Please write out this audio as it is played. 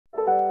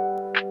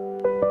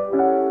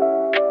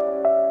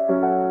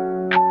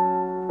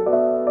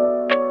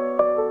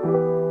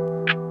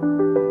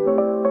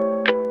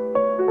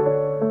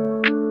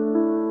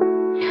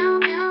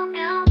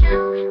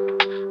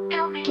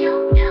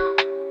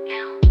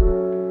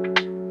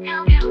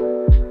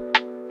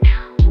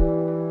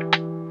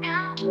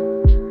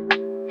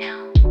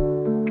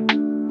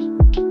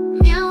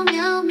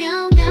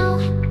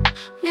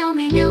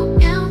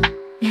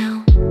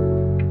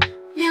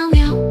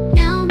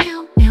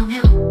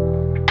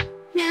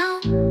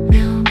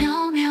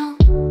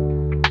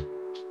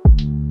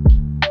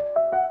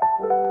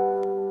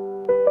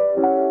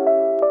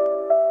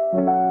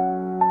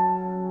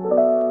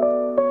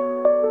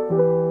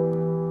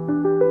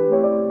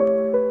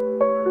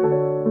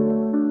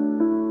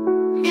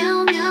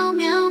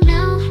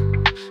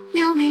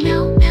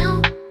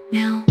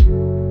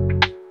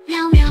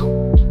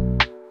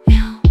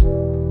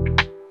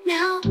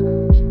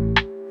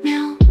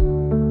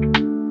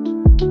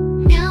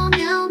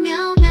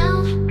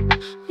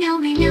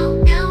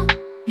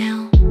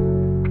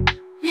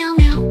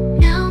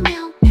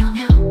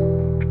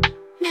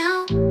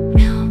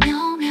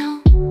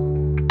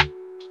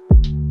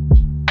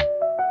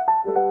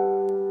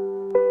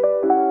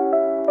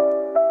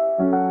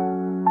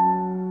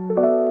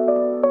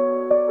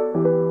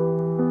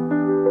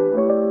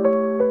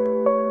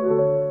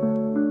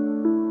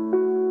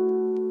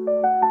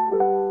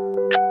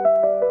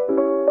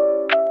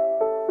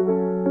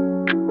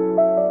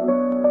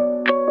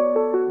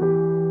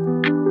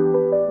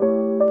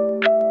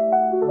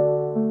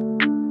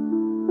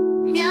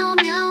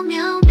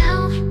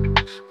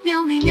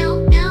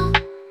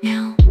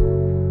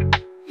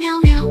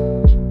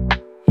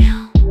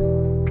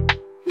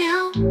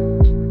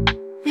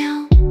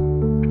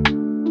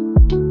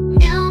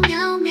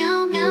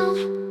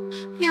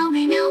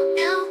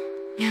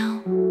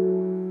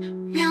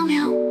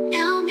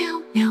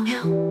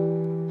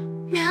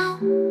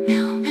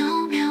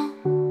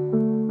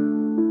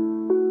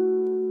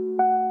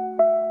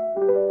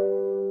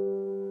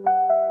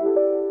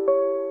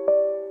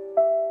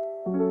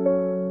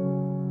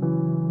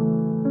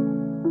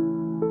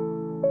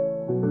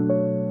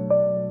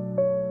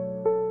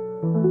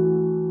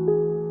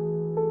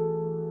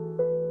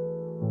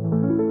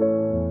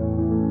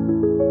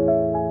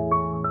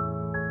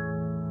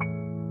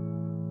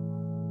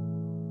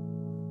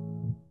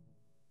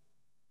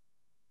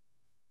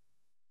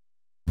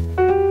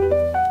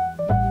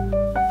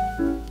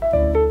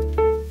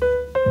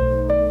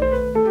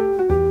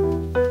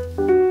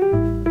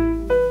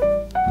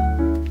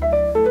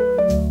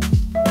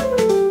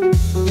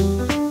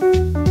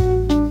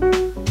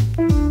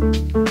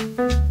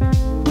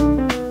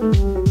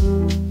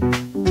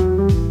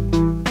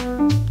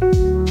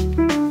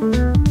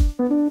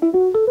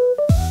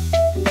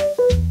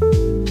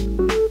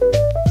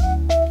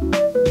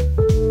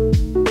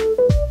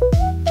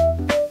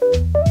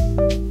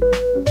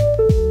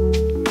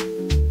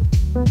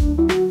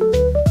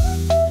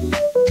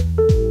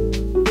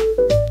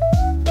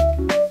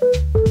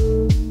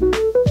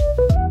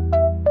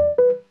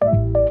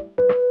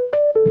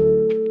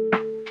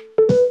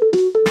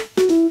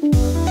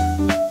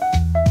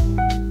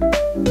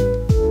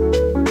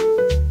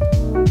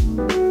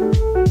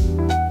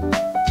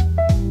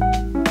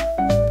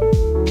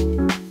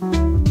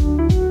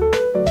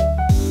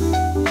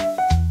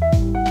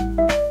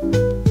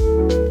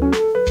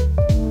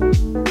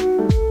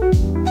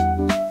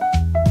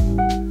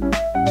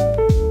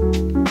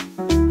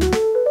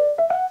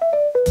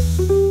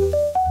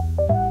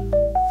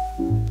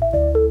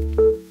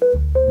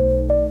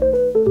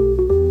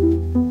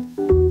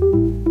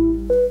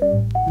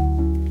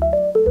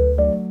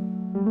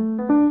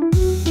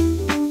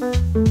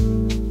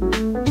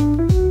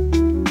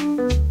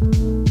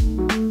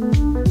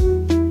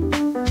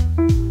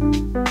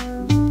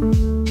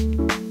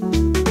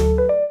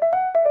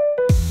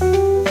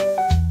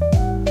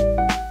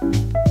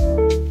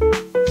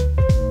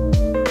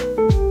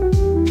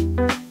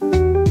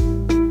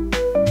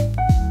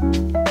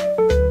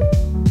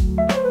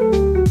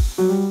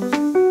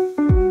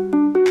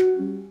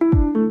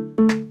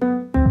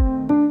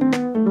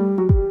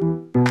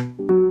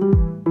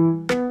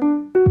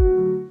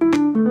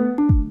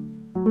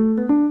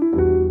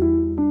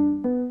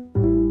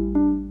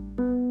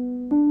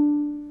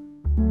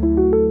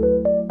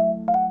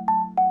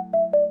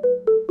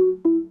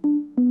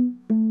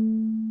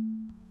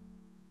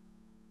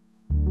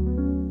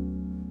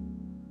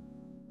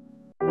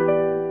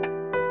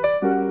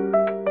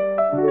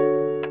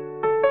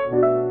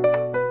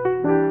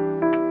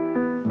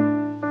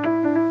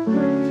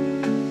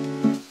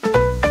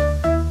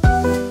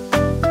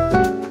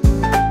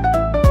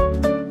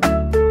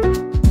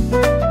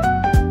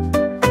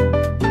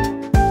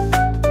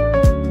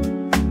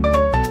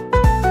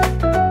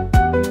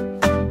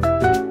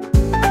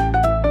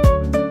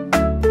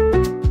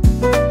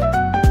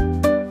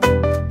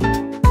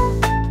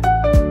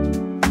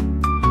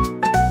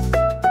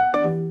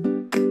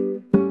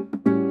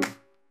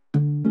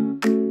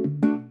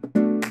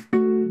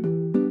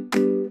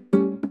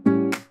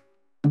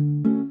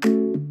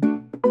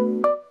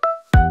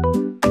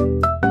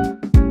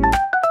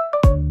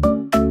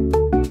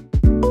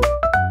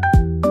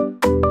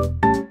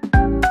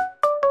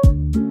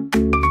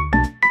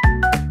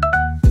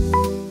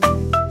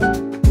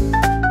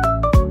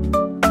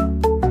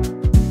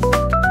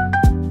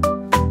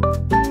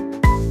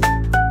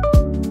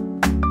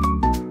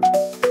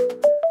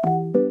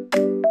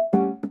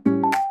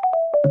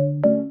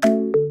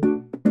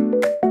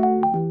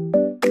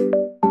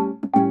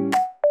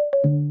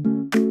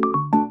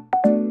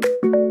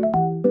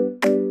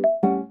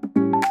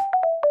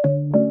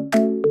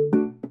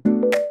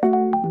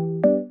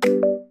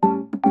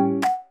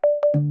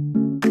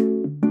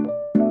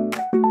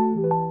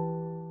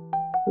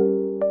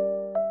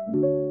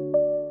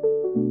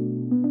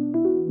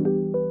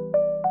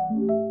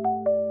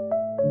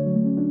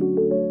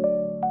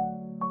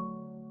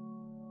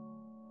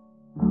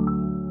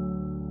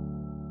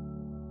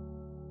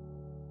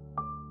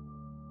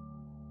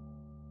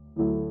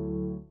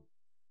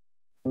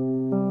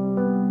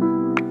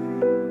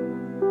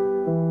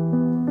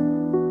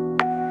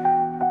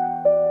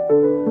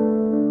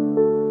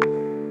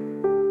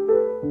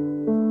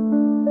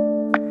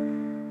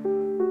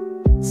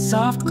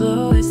soft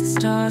glow as the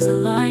stars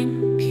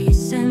align.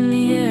 Peace in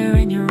the air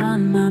and you're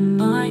on my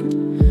mind.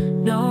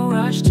 No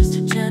rush, just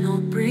a gentle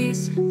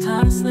breeze.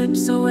 Time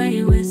slips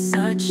away with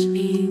such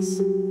ease.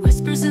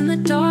 Whispers in the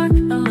dark, a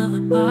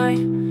lullaby.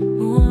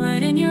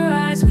 Moonlight in your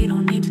eyes, we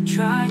don't need to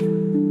try.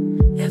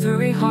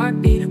 Every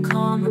heartbeat a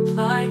calm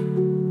reply.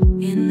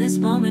 In this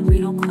moment we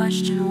don't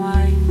question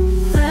why.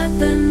 Let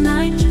the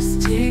night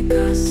just take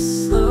us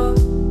slow.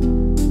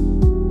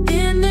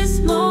 In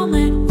this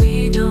moment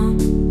we don't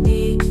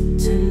need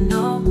to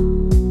know.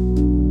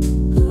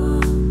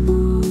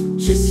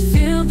 Just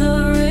feel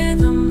the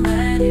rhythm,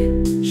 let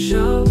it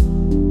show.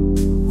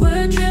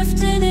 We're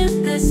drifting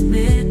in this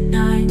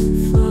midnight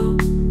flow.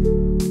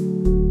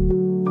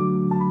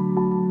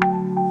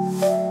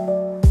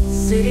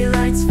 City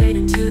lights fade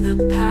into the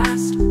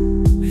past.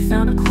 We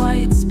found a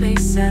quiet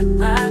space at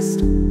last.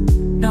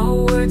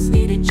 No words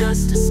needed,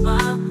 just a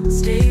smile.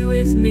 Stay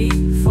with me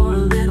for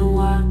a little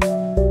while.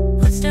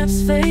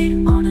 Footsteps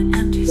fade on an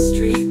empty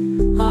street,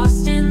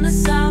 lost in the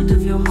sound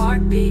of your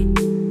heartbeat.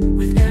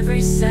 With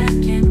every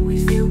second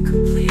we feel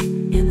complete,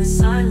 in the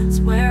silence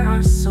where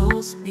our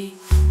souls meet.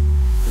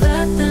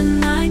 Let the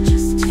night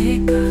just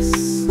take us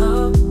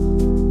slow.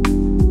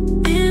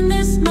 In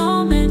this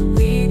moment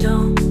we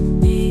don't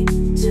need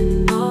to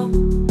know.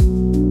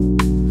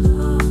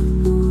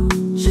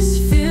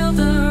 Just feel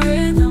the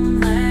rhythm,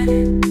 let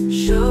it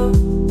show.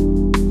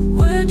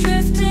 We're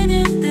drifting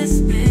in this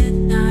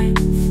midnight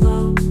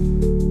flow.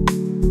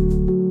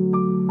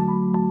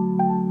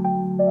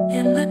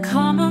 In the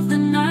calm of the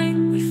night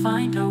we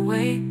find our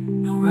way.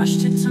 No rush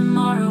to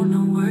tomorrow,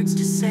 no words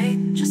to say.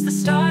 Just the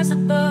stars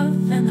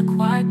above and the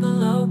quiet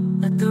below.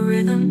 Let the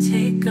rhythm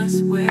take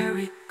us where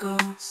it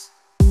goes.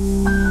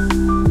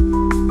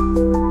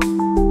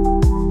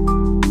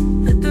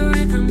 Let the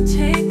rhythm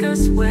take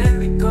us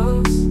where it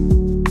goes.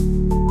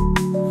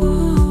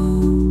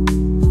 Ooh,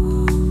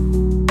 ooh.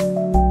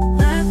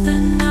 Let the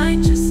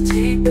night just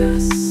take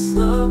us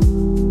slow.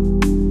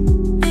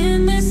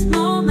 In this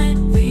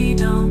moment we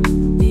don't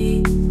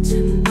need to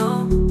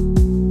know.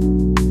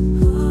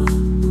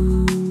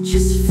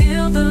 Just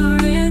feel the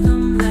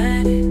rhythm,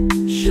 let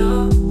it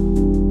show.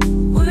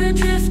 We're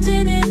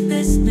drifting in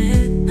this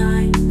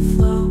midnight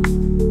flow.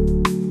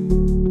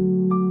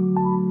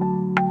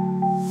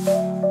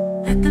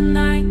 Let the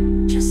night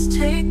just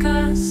take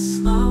us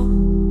slow.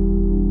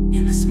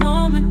 In this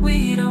moment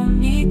we don't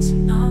need to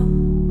know.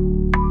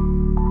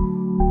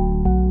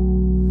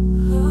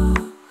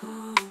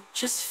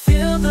 Just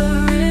feel the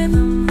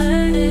rhythm,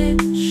 let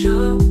it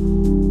show.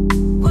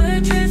 We're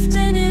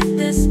drifting in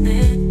this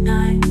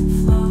midnight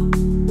flow.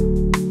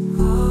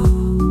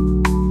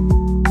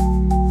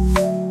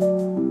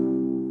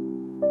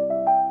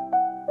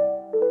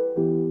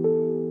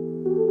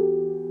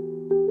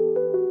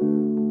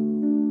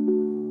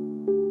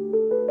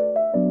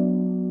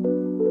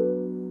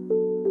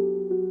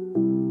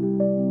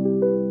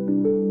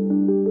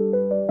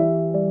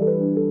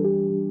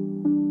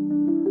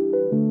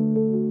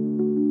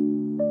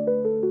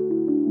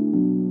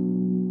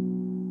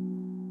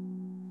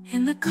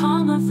 In the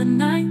calm of the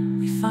night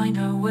we find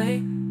our way.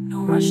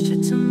 No rush to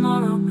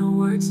tomorrow, no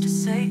words to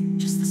say.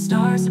 Just the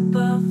stars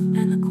above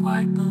and the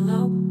quiet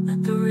below.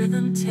 Let the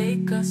rhythm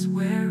take us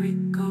where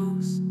it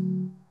goes.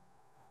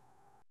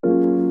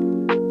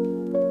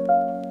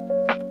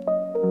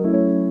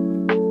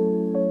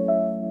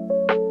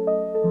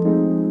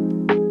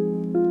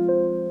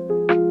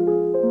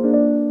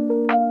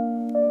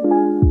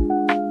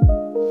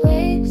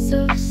 Waves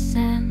of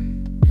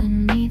sand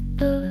beneath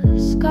the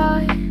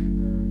sky.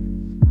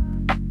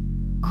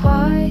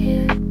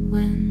 Quiet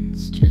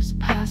winds just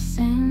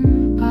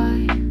passing by.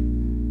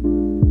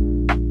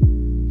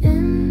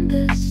 In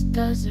this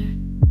desert,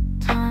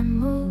 time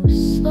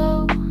moves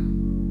slow.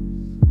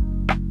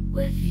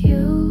 With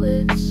you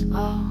it's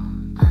all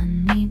I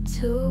need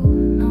to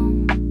know.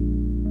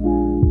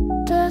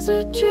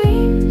 Desert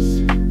dreams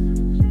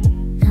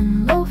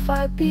and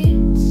lo-fi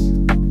beats.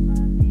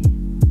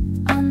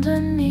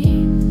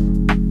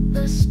 Underneath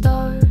the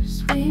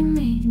stars we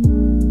meet.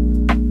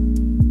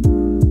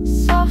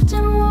 Soft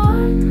and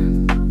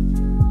warm,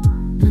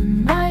 the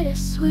night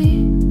is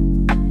sweet.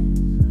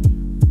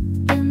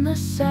 In the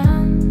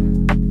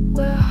sand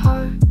where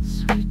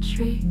hearts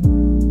retreat.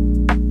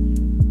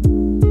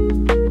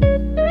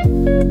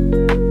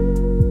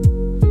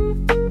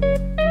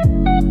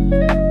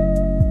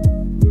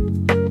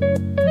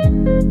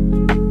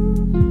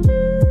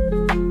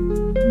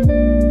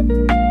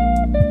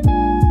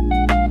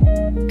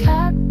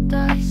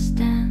 Cacti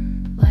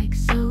stand like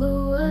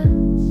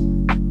silhouettes.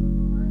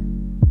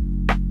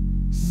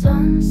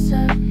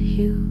 Sunset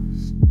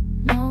hues,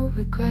 no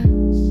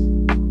regrets.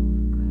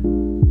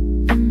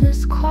 In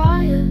this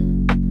quiet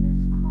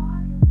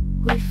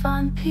we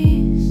find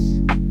peace.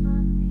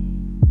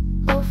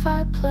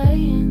 Lo-fi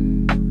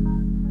playing,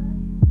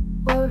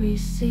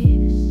 worries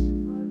cease.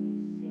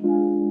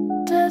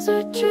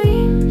 Desert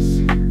dreams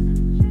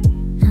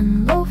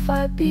and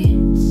lo-fi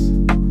beats.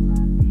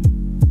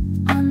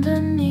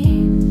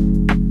 Underneath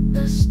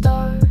the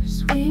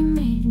stars we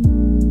meet.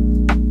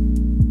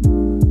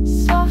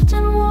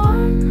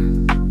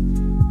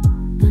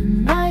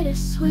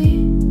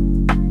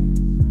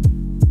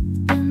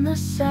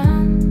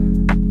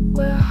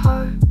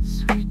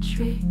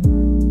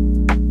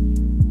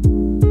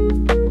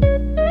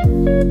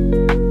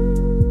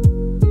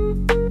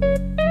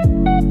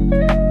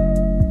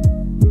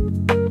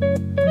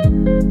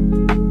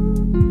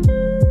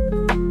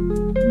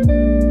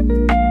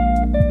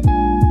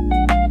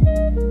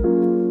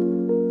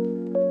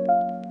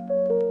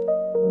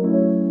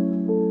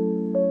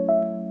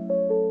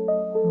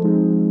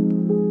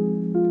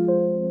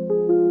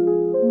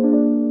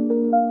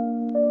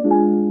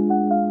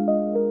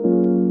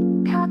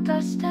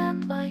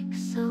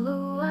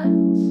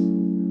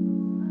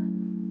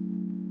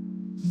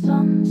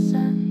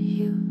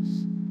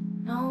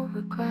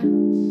 regrets.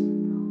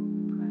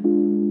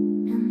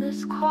 In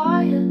this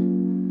quiet,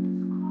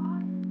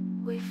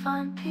 we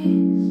find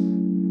peace.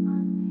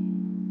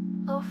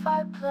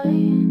 Lo-fi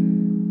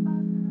playing,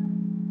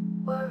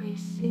 worry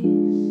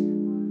cease.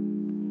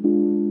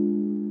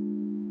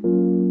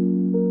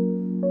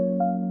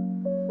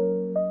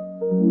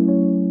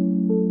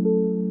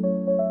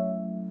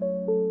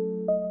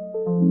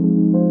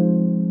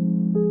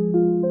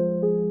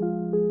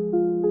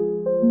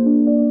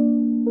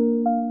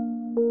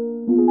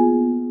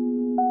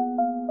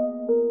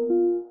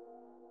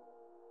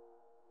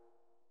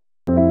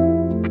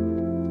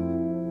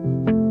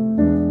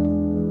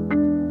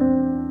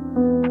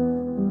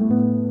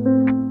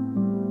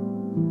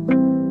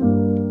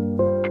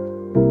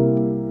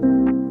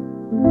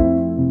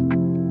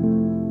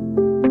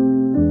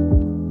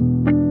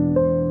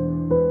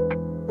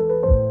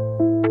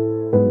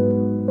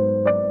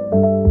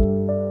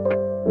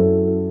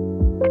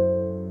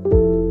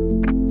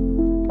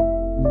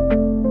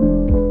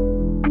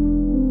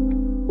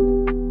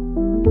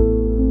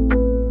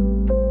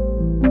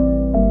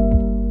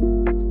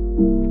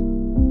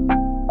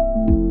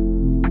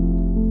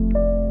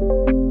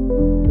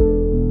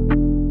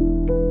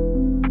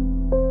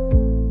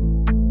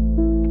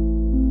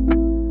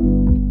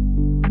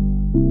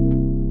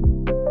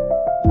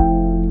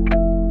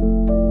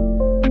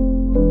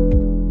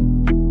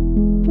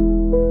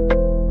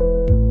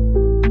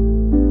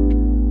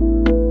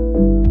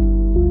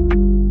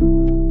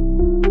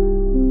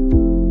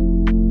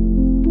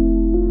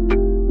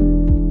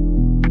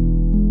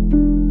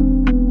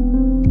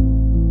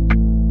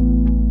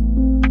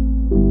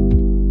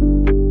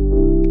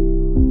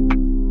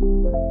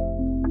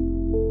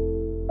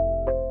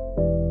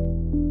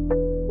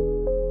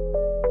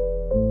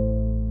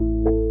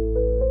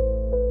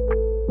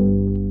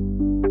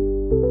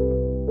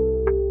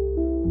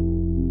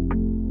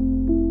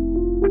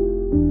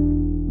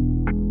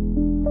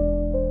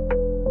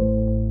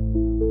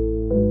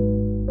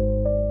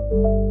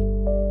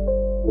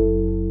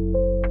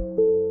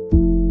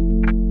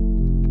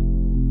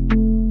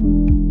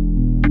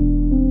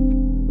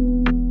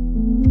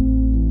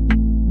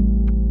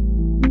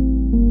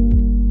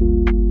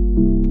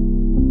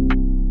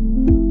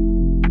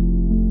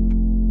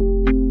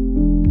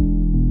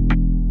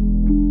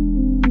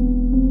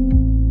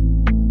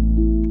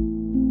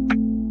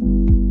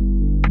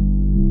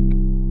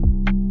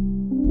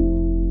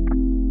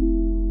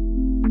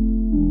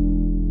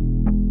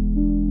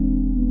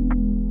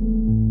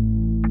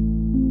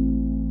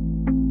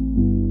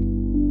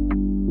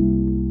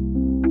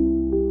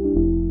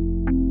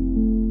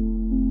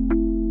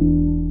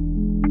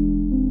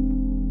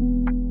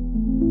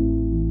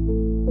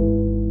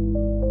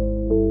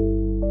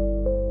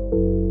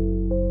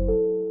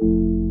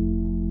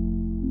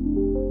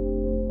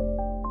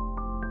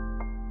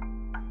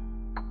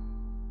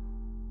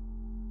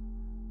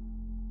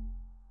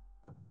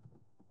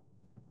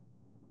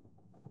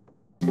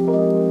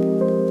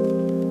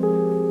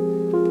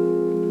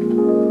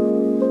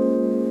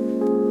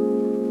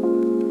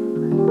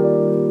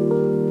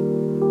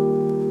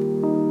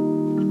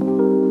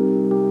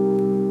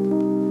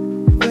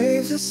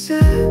 Waves of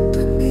sand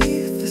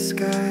beneath the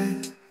sky,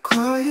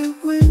 quiet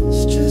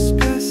winds just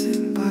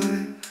passing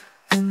by.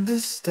 In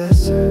this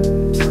desert,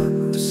 time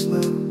moves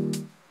slow.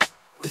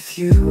 With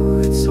you,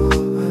 it's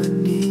all I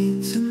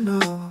need to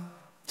know.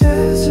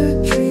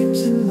 Desert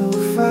dreams and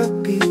lo-fi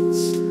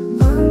beats.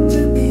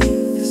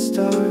 Underneath the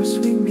stars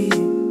we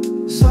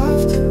meet.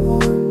 Soft and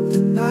warm, the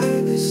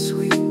night is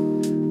sweet.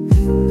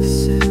 In the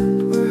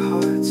sand where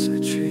hearts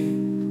retreat.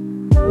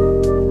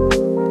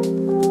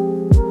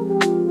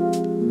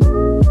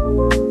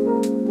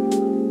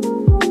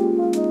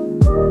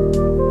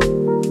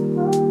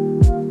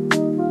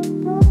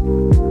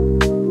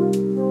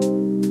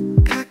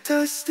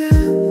 Cacti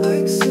stand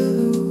like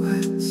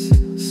silhouettes.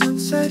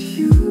 Sunset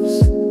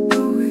hues,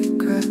 no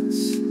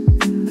regrets.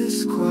 In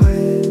this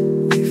quiet,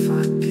 we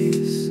find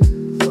peace.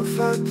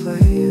 Lo-fi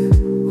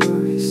playing,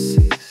 worries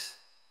cease.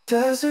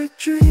 Desert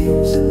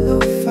dreams and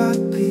lo-fi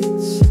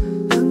beats.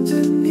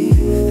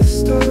 Underneath the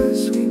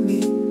stars we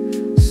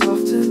meet.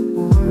 Soft and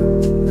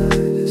warm, the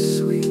night is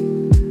sweet.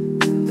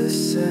 In the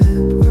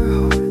sand where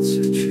hearts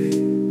retreat.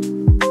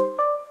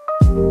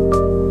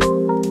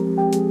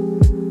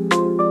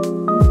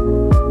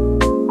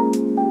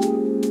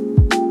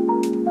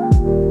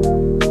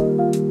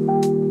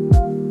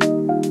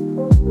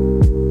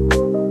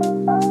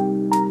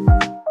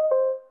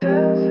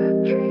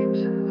 Desert dreams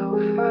and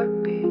lo-fi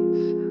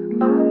beats.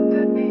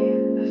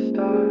 Underneath the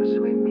stars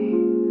we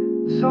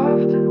meet.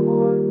 Soft and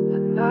warm, the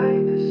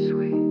night is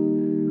sweet.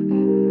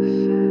 In the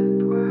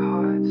sand where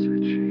hearts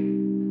retreat.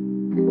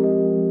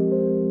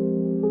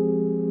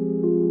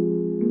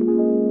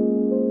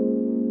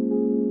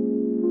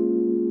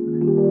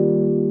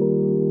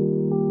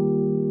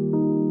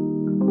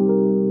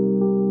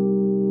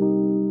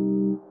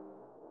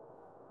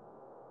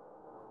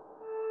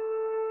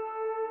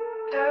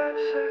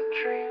 Desert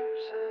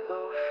dreams and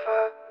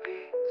lo-fi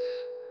beats.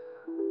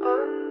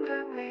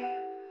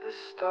 Underneath the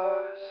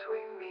stars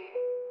we meet.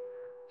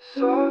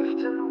 Soft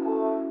and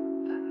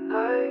warm, the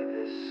night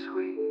is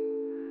sweet.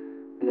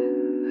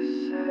 In the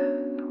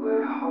sand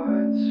where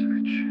hearts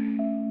retreat.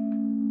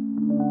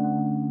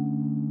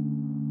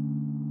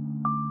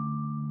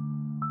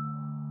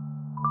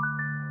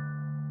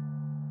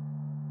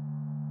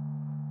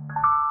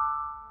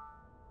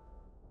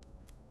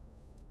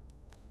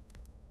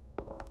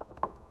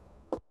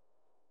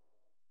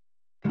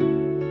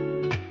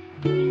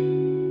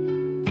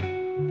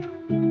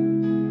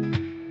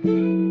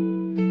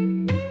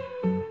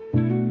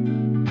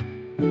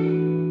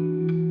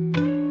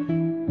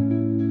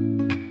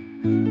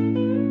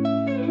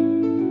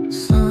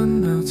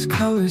 Sun melts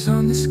colors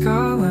on the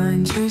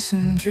skyline,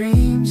 chasing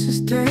dreams as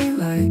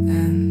daylight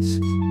ends.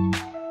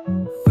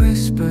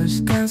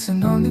 Whispers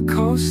dancing on the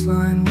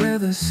coastline where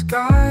the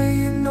sky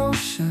and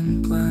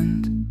ocean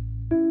blend.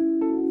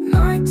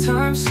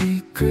 Nighttime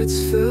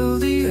secrets fill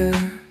the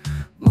air.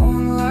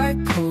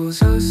 Moonlight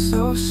pulls us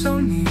so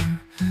near.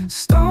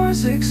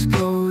 Stars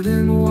explode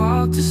in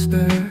wild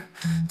despair.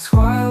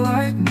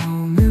 Twilight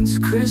moments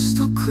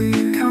crystal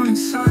clear. Counting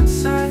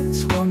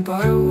sunsets one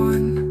by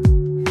one.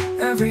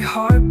 Every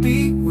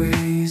heartbeat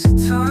weighs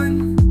a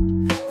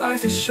ton.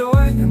 Life is short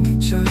and we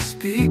just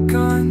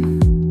begun.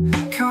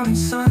 Counting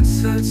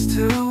sunsets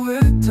till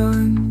we're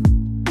done.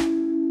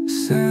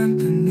 Sand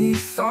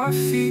beneath our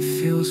feet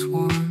feels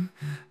warm.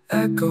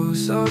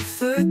 Echoes of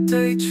the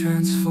day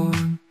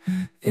transform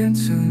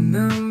into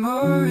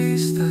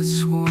memories that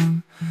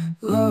swarm.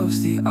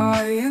 Love's the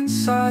eye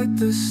inside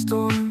the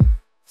storm.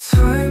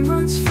 Time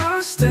runs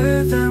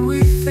faster than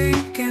we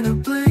think. In a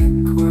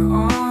blink, we're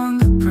on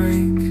the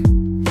brink.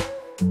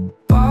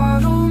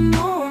 Bottle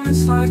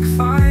moments like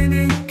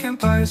finding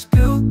empires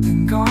built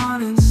and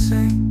gone in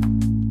sync.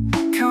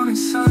 Counting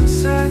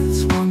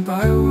sunsets one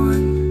by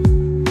one.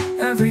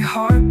 Every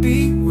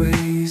heartbeat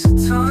weighs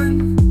a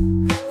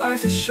ton.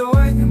 Life is short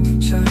and we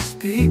just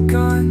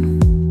begun.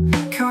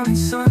 Counting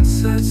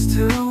sunsets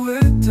till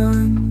we're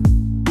done.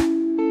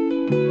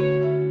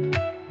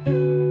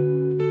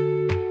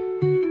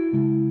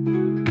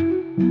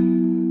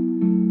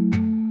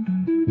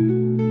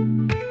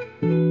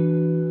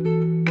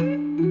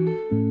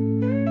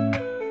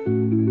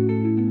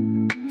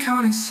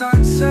 Counting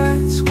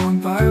sunsets one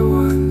by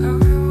one.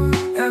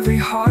 Every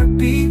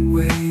heartbeat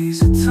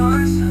weighs a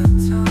ton.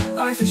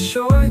 Life is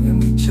short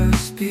and we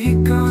just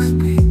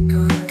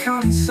begun.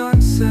 Counting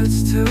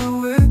sunsets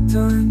till we're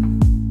done.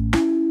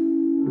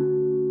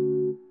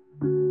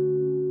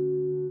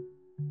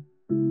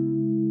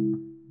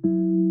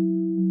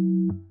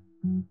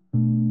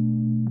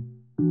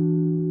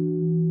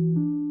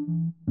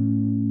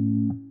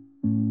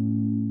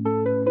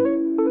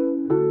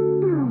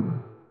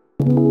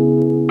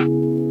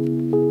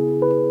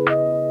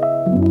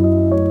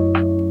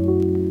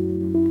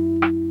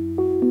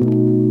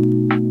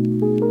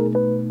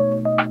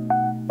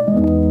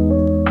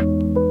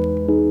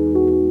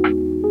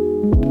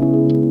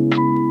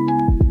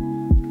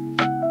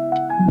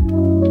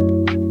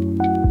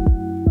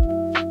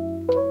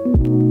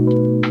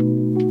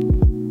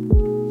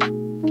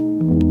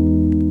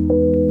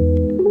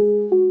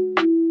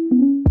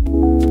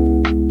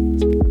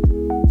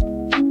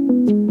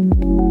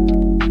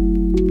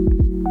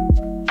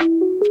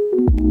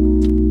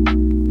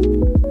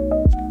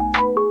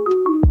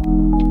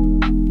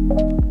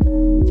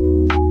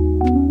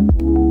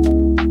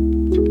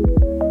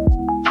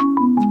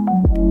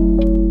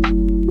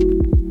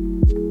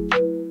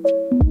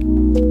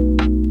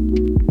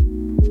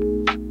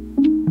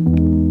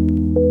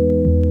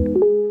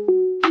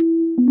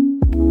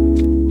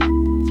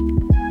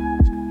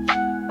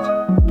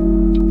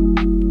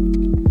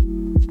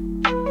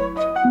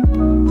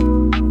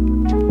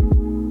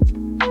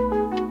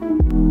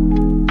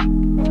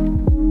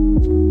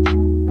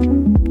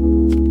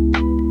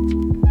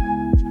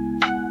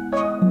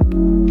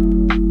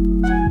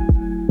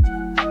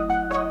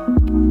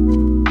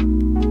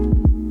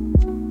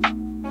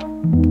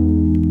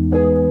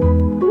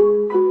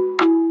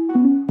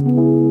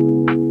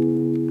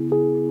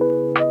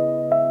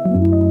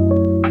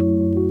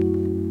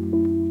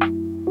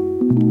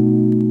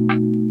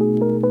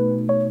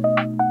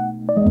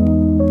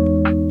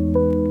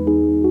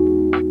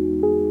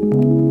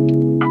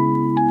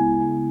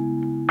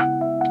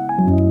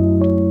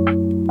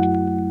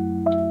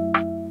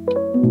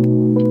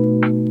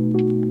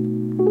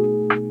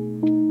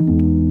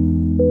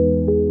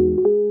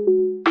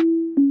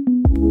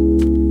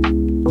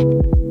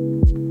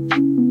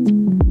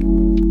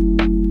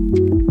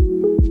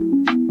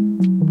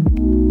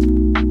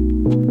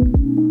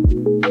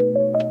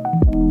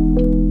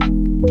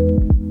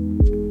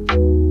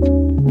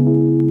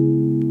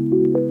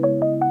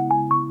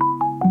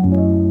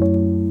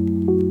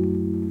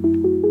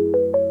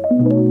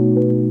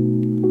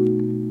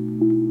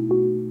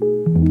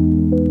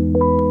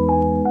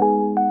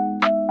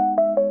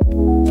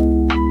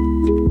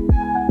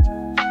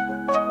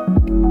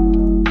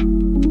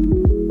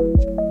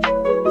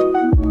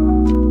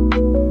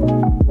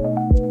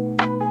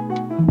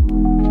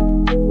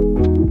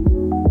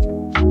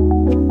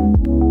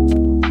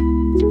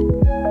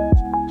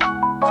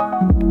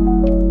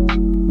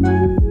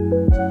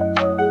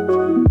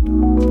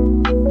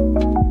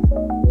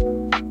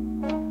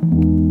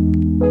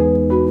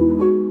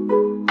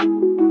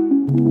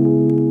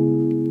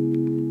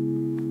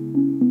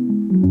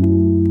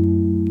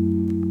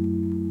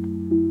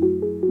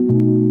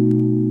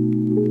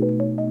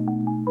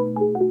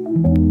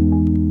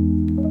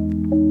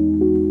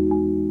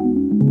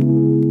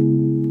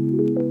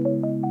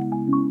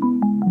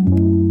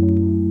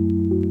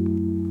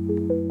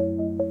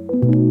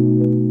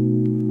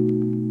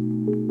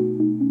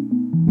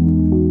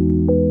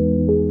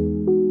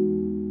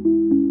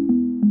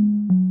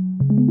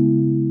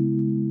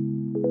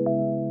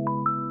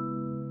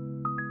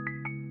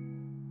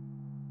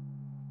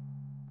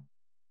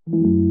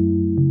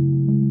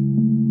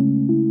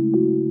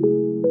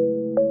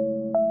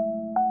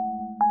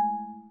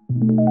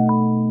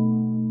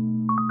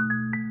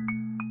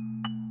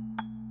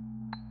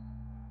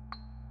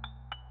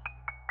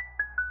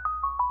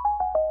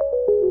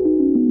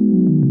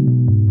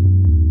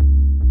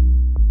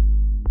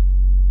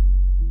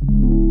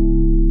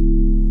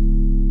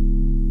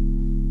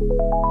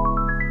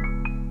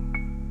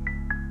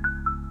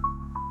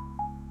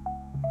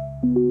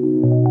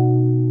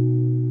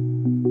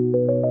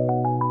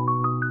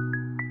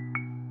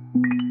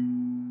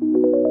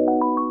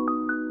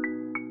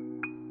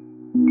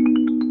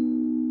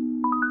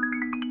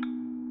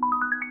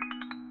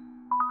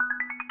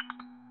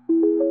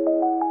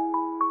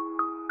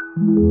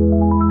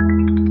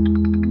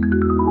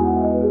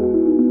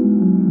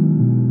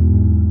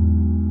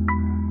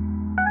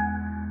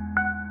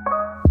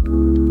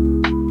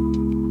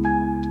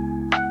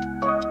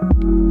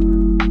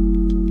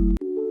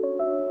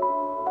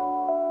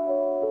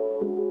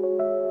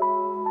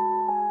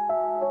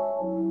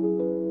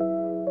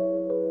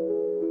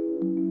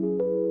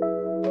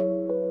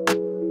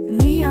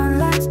 Neon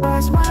lights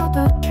bars wild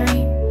of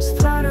dreams,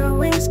 flutter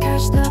wings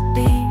catch the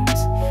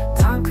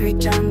beams. Concrete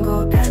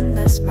jungle,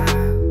 endless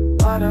smile,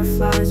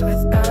 butterflies with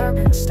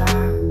urban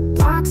style.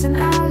 Parks and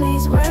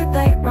alleys where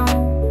they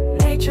roam,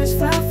 nature's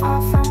fell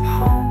far from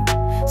home.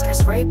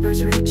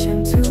 Skyscrapers reach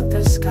into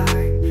the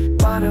sky,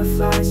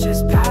 butterflies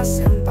just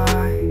passing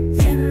by.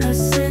 In the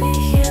city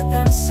hear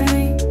them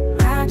sing,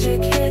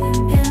 magic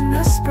hidden in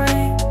the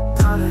spring.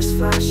 Colors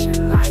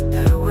flashing light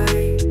their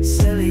way,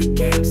 silly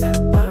games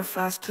that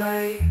butterflies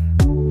play.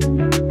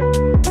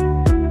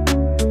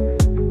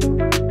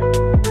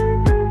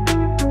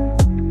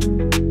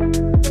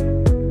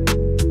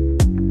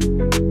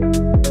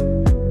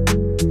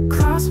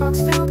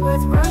 Crosswalks filled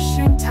with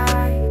rushing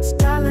tides,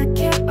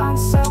 delicate on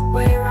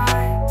subway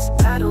rides.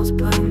 Petals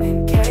bloom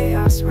in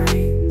chaos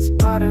reigns,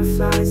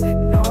 butterflies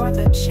ignore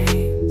the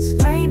chains.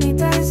 Rainy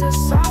days a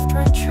soft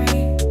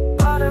retreat,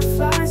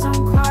 butterflies on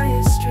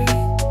quiet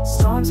street.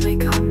 Storms may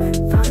come and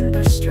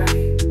thunder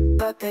strike,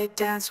 but they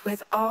dance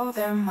with all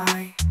their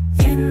might.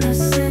 In the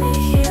city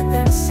hear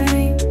them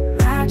sing,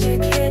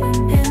 magic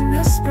hidden in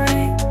the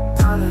spring.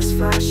 Colors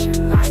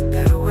flashing light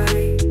their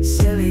way,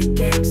 silly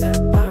games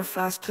that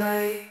butterflies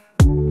play.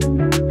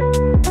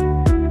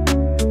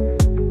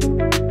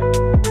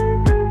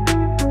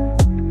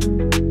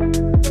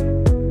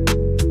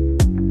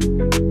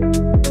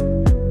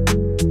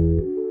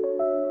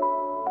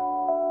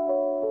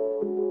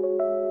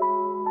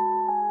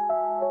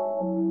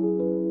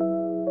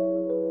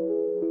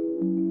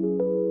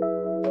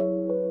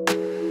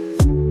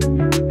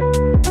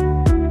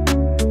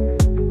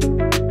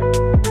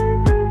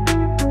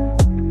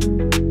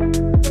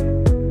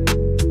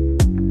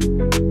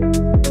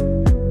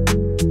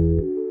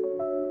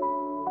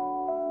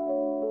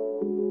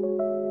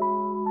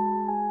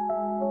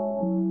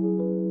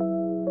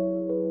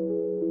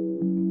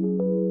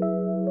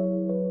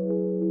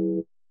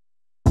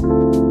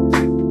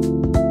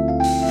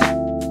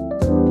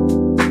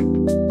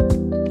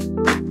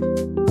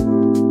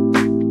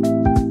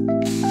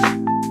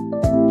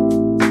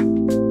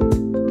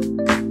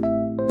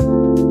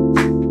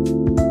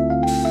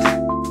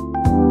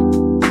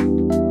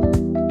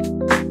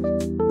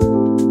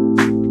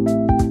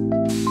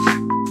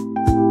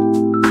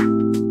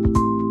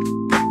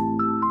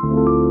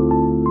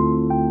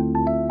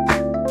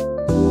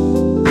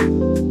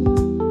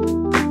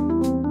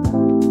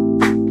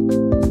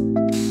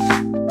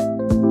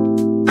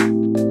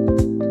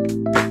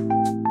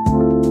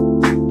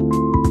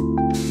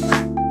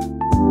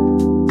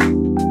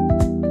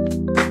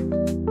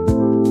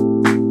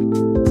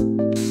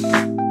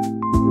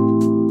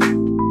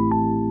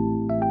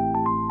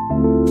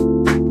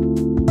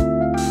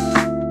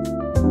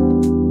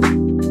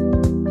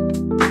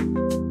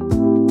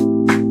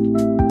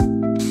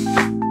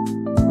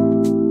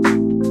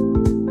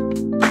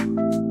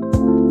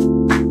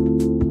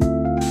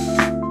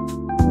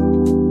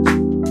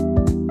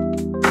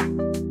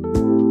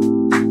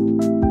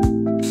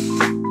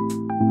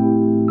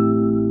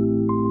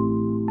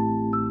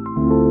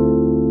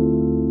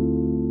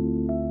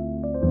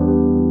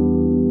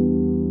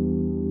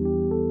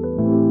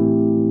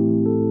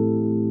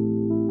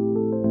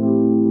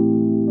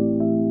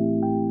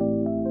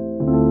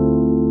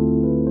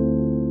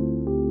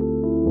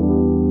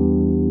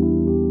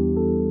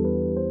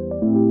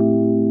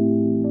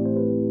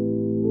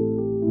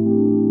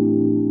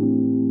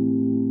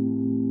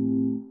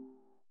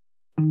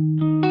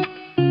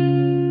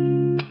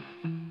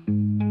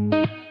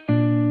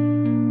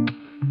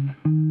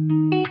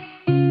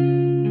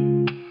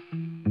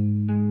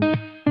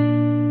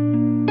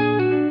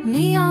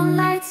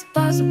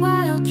 cause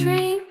wild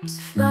dreams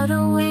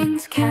flutter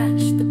wings,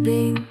 catch the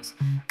beams.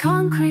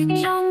 Concrete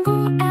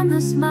jungle and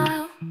the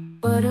smile,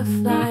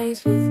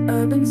 butterflies with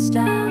urban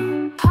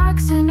style.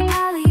 Parks and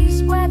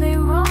alleys where they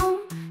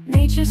roam,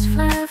 nature's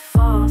flare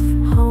far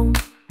from home.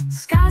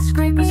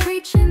 Skyscrapers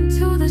reach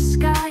into the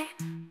sky,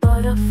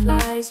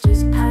 butterflies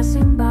just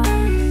passing by.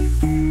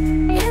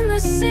 In the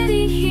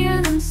city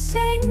hear them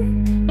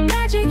sing,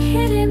 magic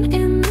hidden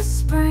in the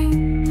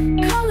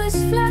spring. Colors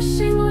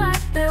flashing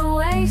like their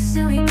way,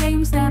 silly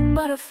games that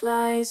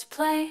butterflies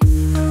play.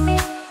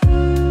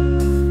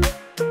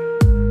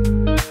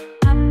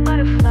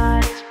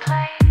 Butterflies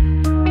play.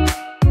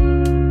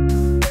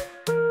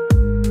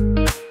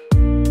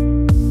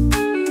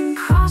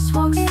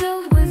 Crosswalks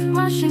filled with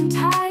rushing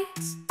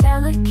tides,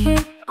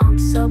 delicate on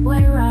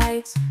subway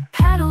rides.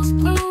 Petals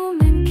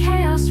bloom and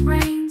chaos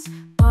reigns,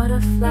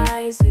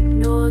 butterflies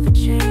ignore the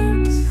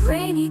chains.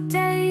 Rainy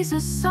days,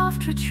 a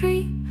soft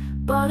retreat,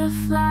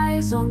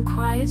 butterflies on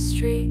quiet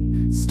street.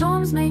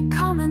 Storms may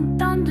come and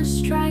thunder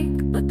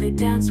strike, but they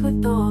dance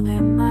with all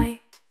their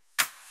might.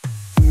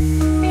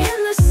 In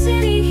the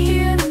city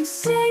hear them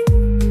sing,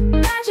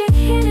 magic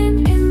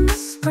hidden in the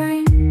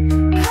spring.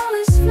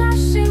 Colors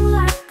flashing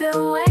like their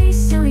way,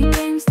 silly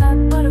games that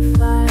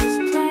butterflies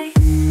play.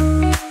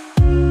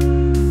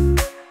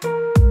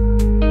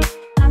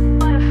 That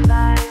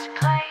butterflies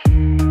play.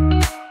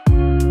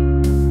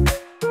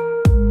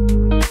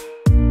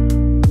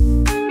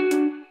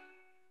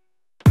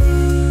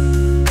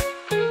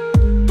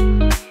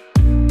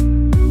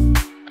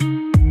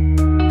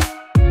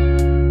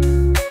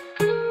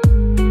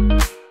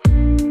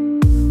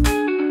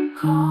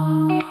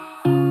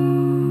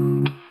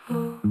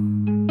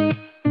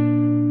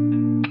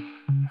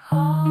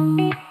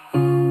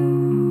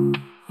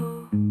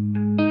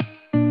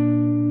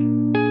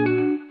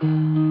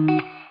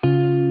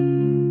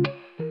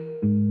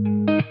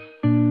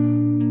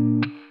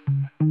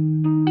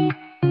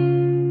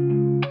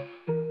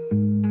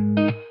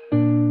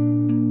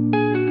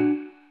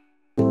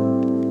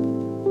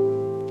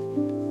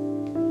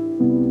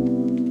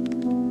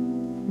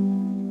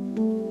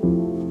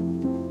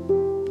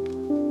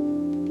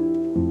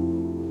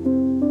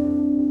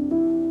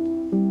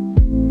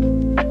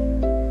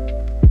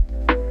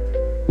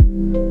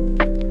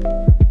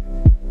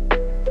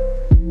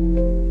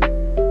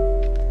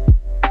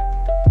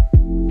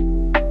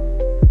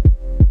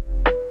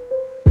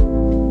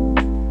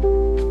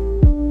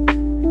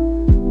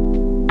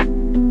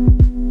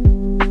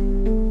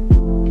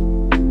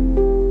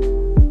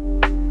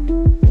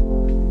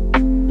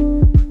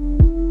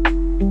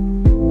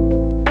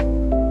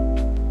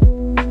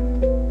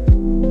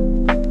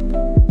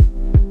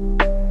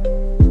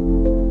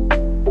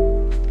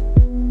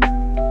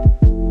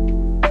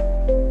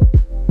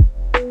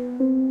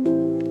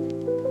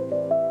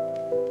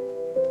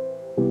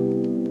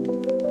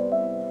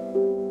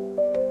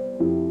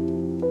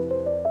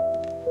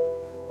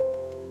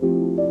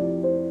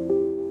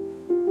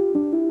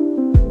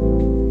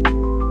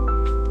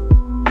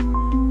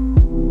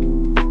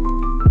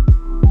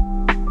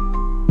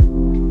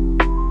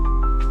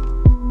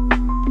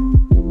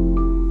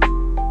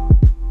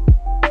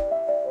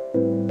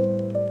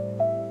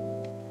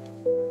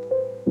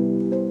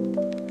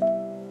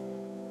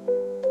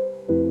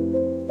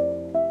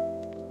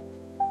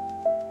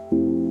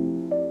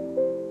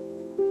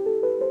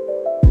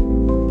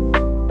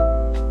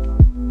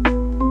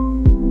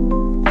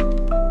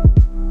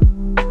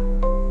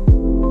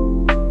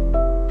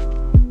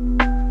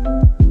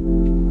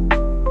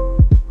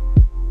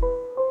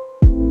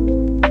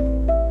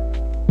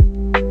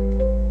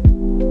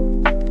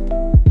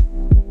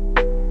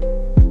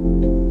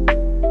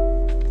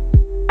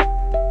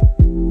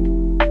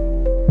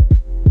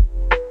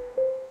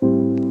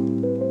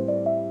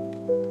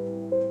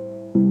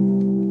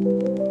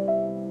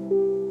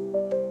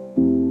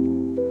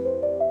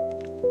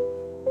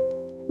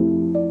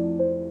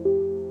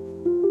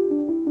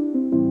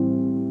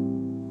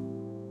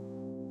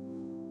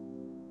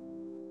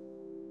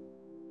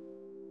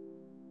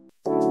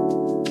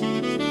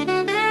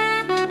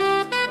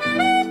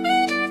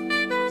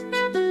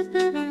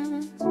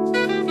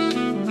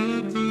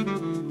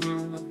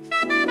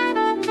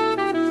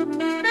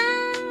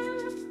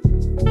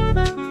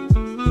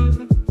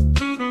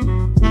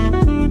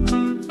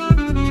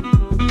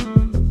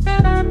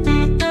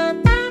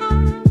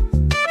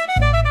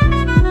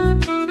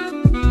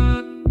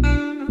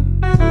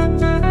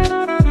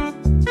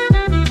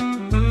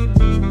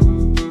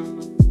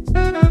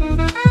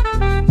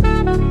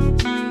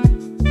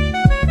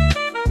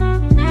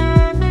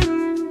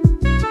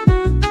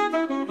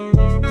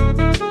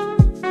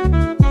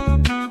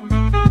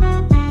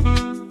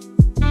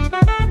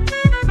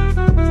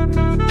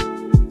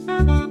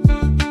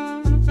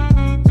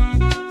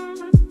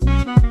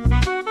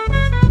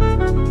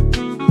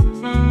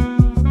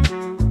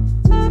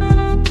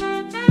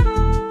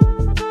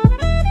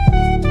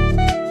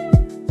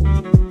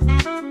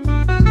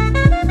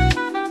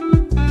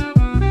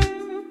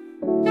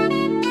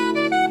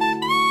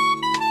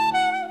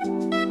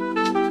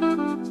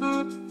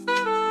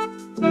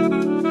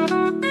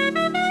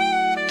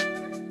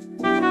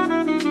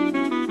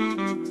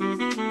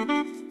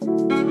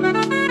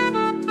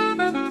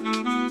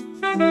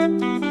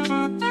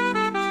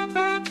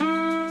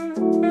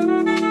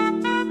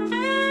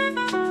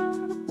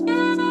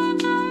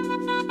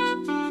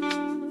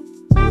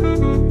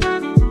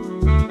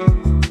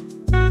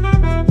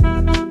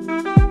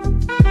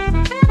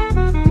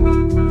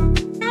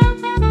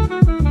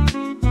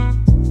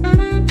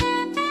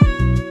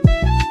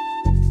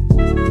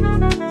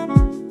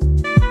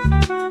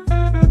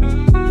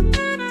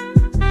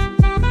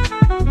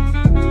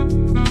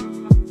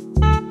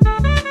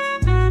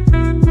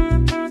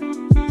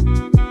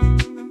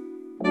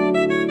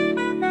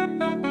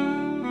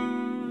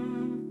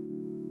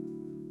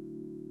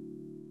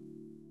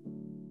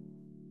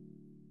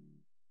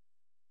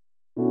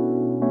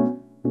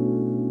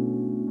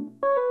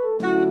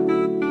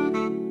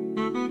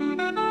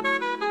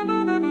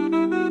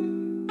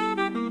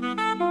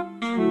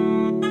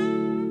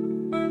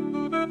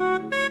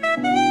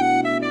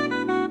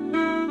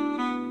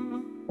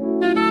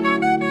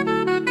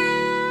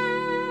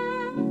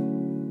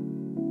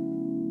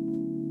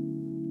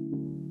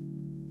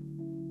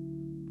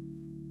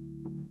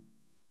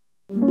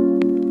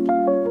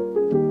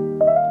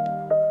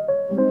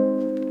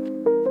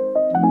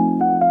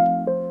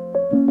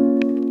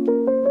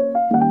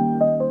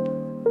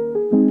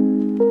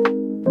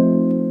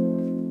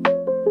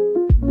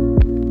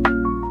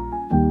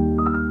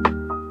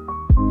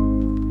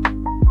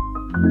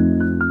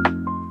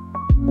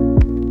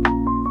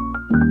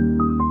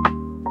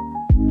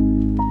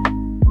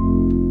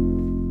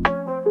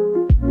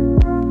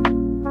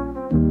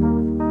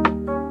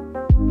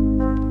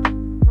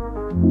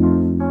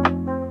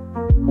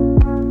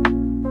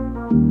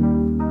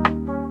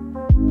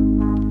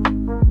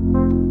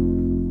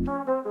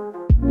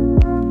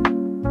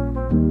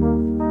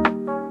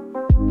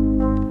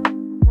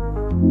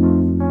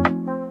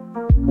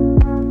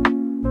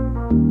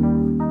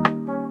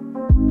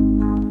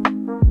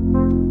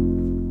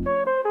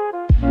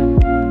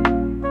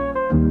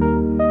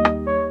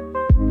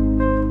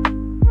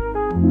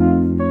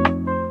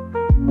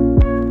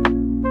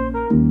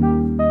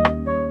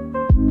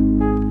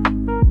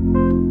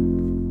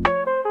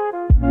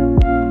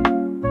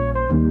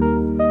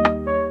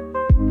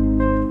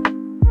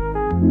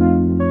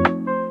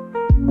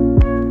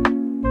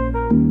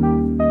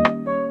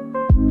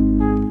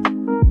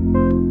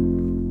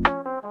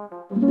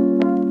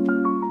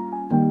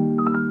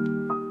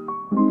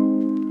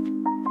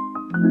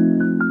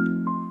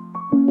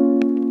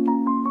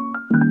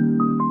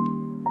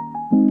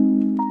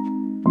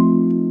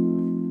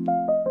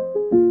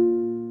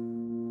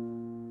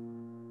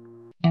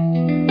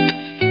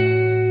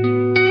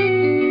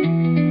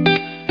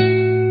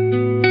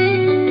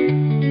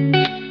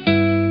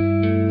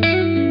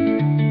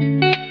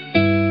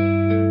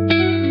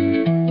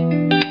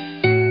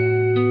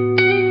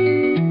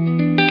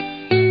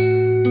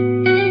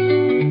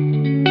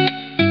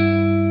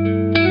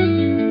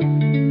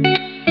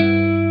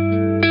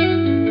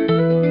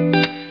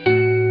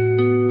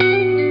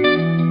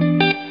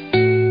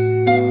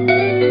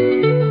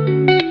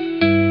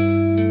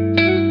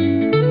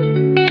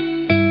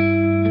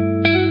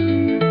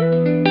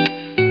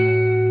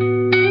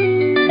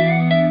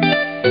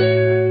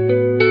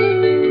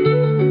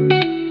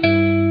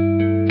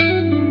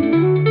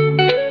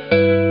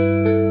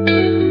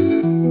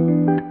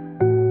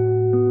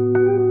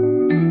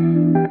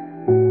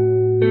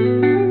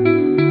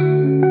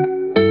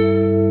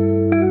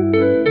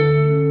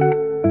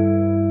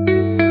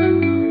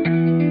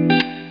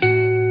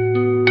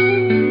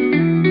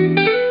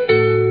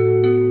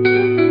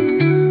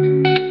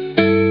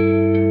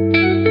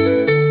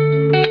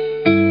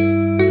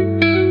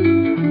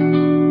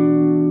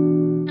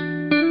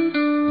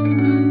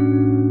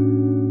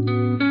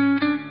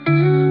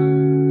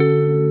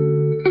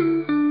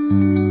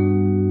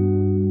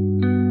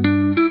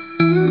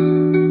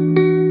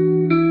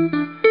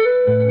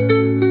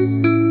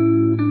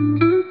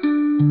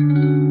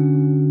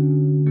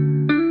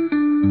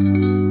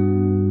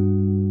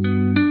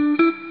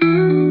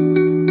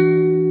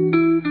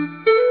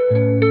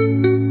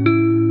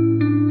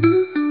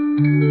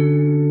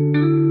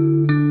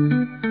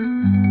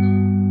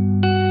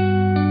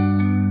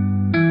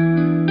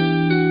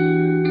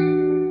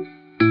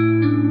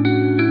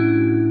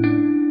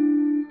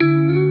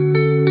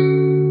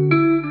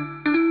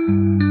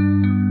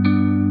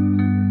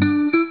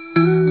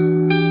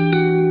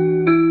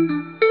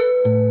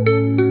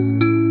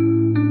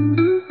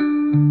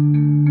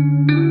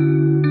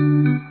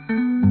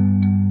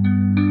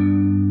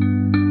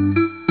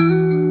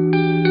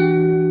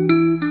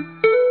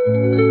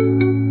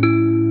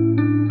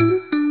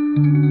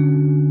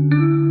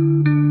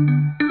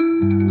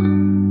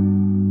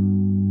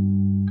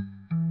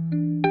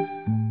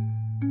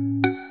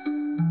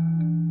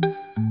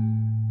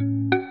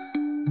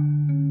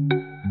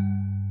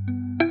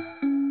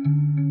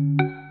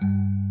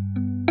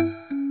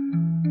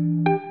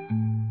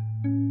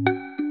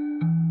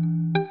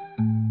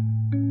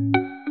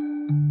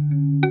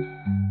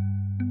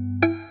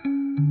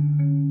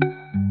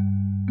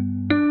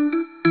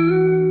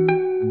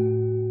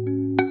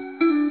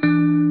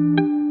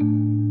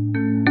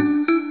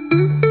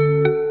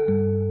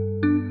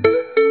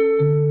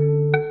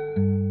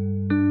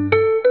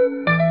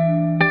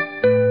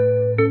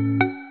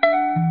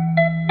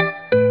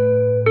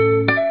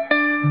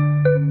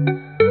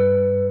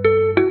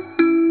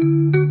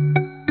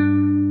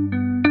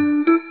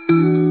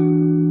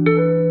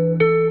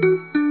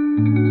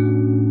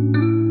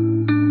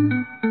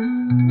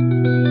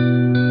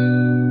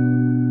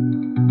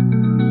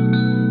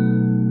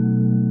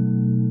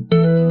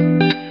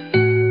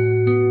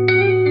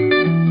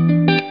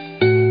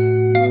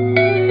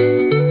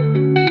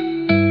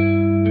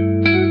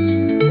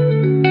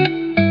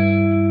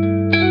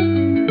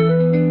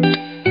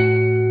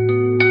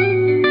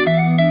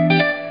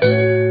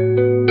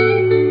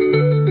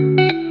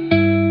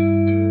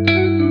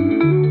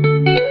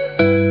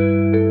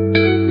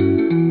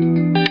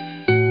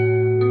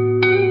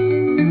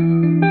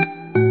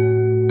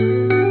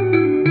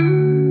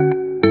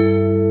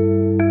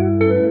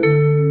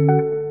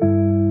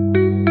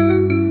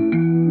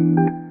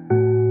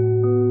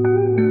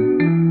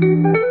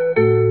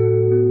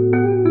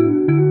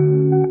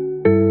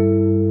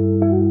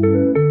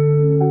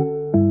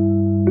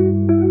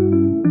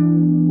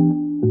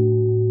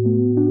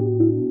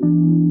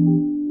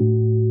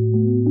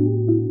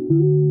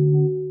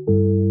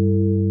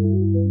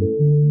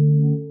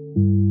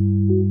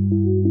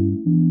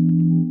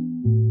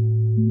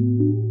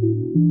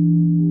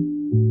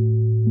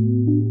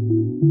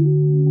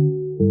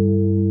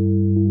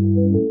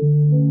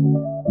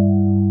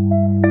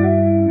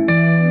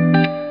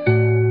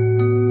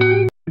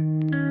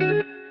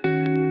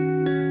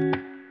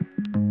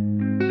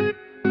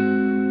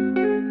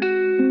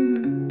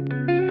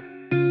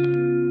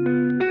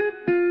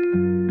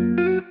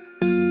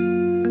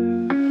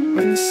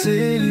 When the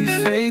city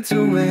fades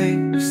away,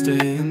 we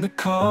stay in the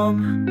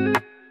calm.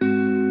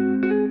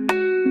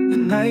 The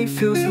night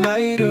feels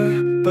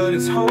lighter, but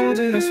it's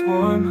holding us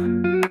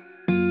warm.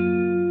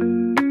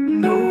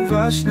 No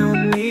rush, no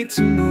need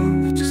to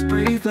move, just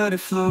breathe, let it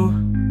flow.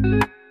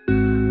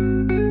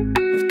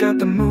 We've got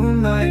the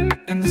moonlight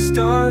and the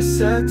stars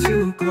set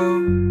to glow.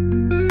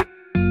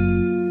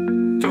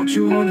 Don't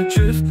you wanna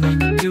drift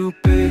like I do,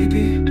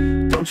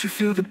 baby? Don't Don't you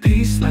feel the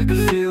peace like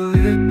I feel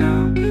it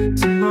now?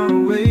 Tomorrow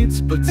waits,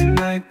 but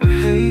tonight we're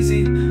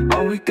hazy.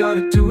 All we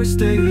gotta do is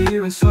stay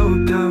here and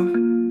slow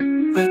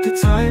down. Let the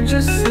time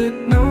just slip,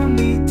 no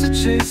need to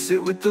chase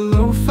it. With the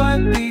lo-fi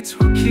beats,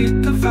 we'll keep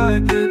the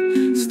vibe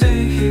lit.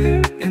 Stay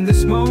here, in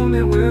this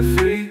moment we're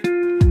free.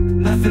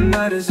 Nothing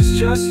matters, it's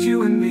just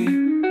you and me.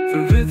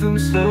 The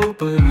rhythm's slow,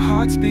 but our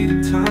hearts beat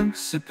in time.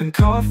 Sipping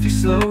coffee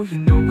slow, you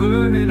know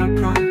we're in our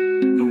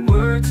prime. No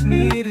words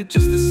needed,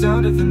 just the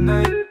sound of the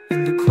night.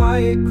 In the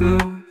quiet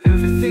glow,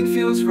 everything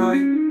feels right.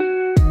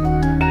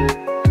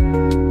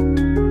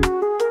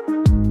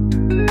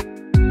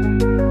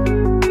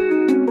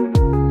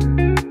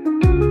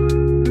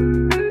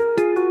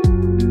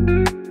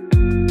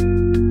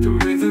 The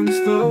rhythm's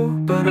low,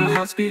 but our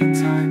hearts beat in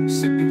time.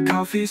 Sipping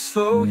coffee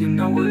slow, you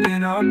know we're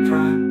in our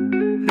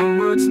prime. No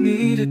words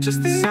needed,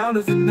 just the sound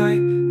of the night.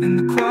 In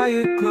the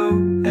quiet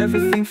glow,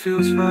 everything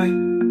feels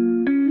right.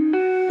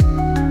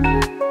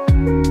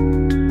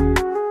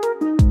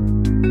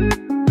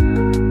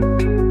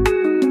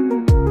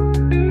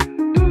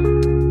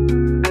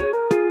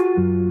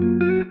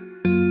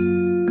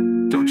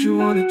 Don't you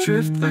wanna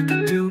drift like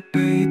I do,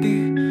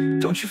 baby?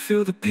 Don't you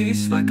feel the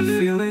peace like I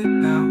feel it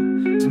now?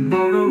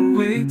 Tomorrow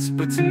waits,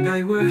 but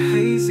tonight we're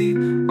hazy.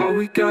 All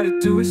we gotta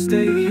do is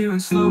stay here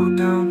and slow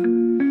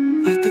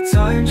down. Let the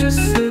time just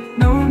slip,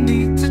 no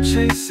need to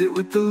chase it.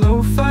 With the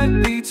lo-fi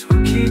beats,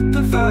 we'll keep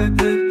the vibe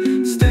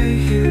lit. Stay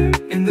here,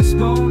 in this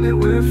moment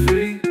we're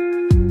free.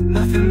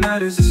 Nothing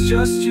matters, it's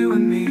just you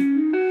and me.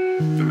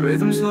 The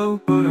rhythm's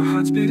low, but our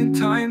hearts beat in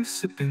time.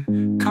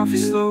 Sipping coffee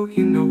slow,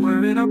 you know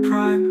we're in our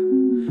prime.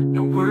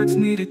 No words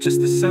needed,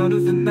 just the sound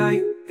of the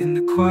night. In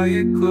the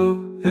quiet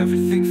glow,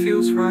 everything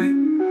feels right.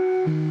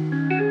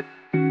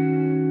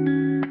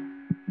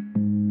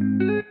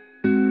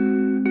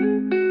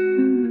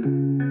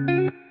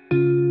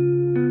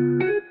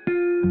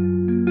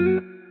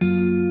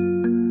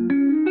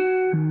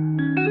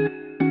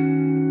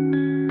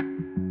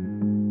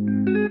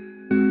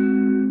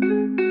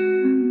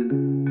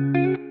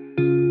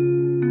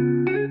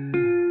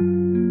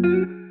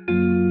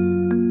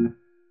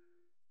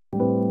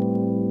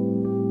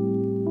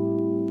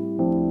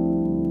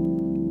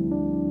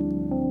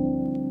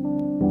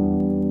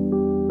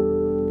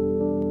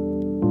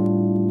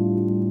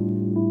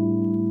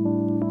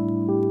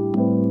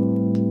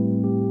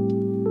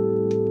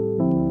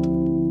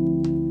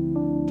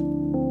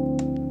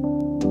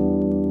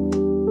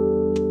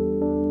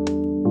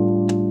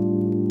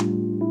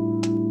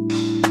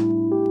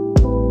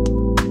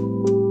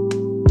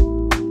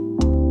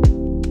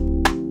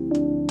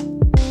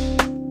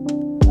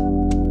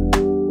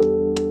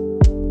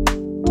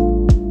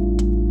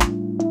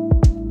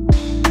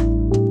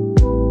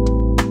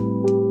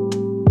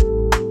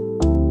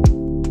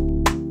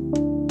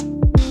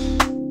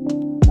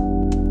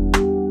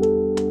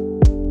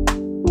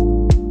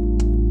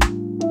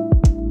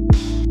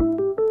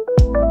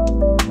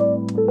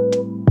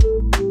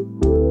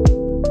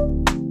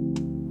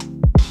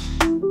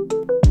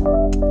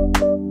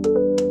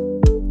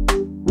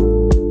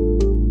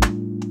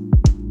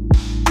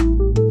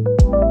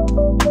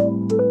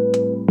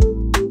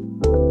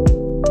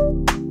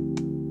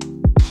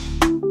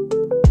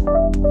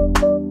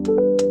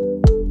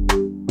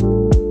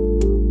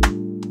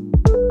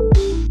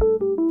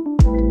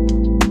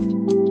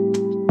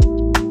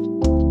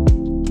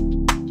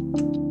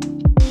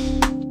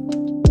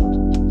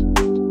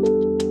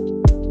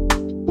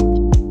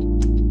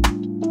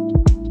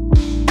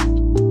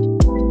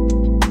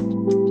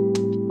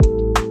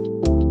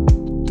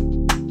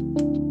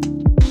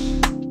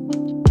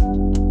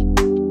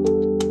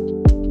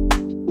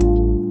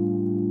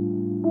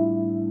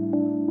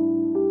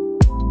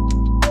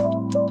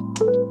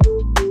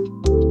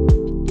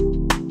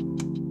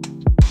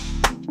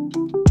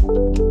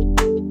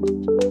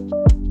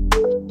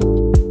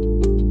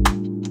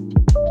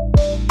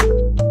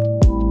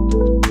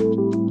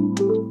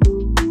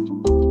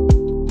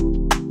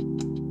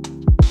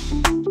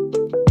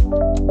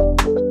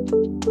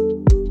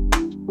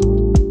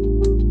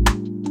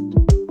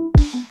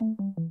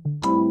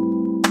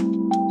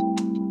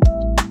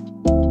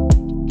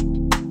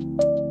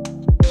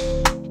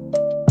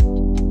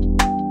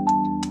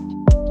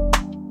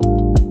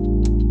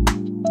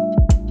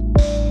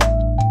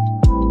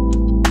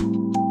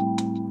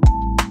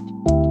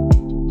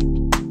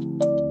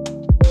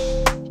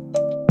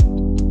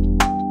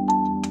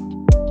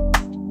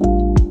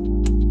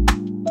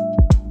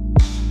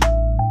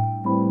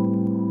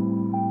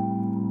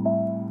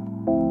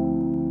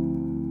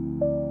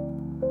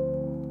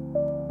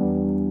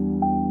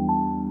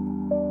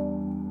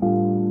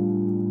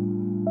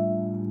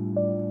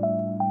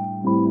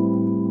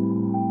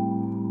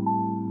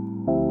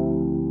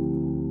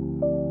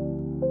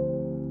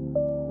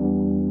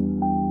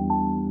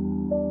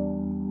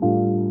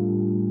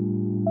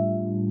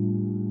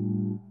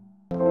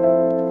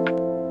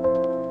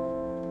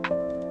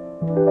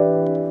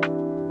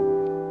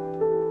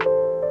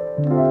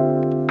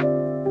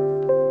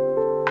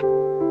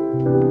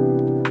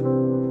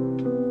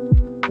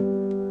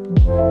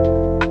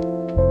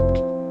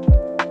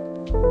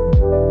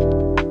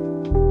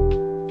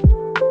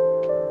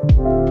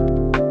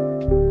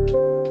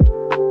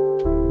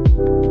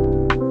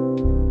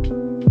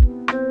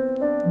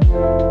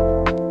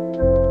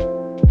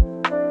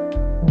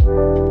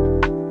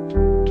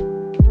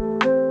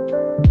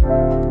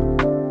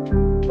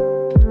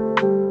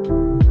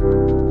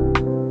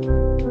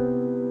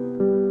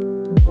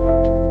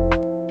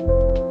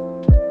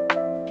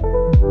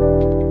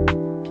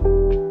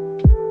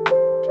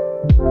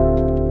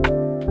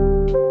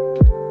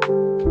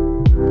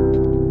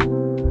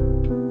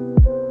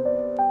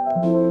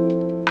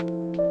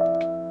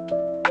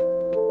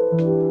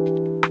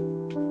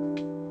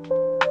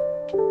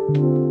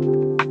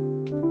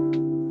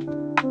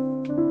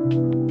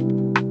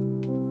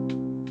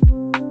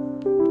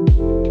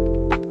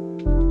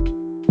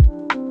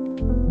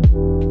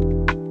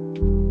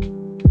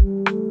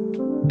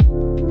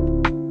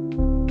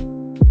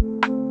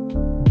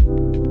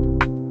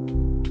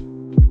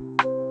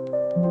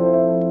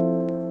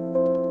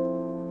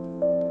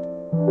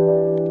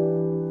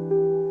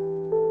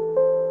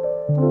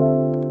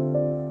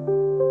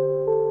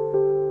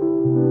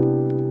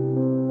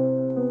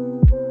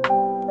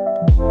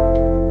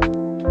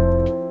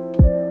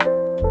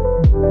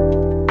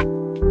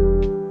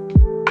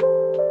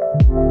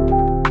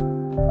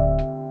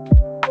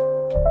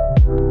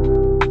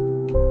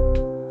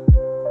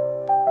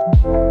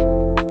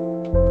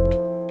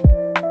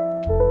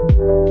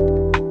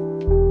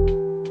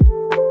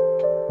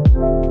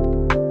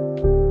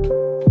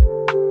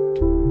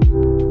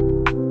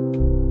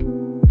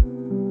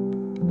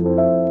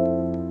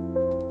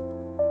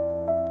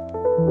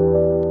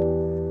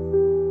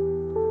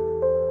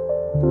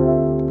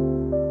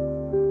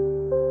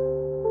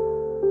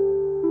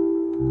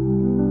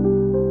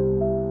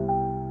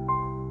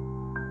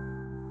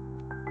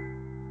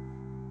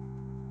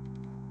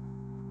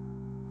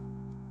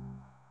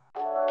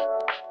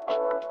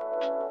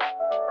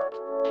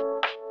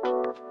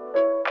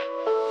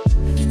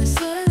 In the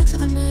silence of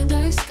the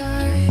midnight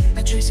sky,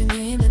 I trace your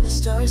name in the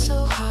stars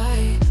so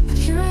high. And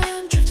here I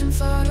am drifting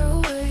far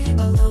away,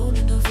 alone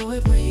in the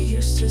void where you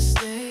used to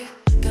stay.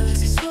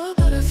 Galaxies swirl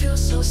but I feel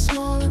so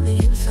small in the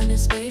infinite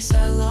space,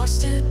 I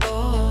lost it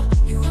all.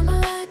 You were my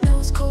light, now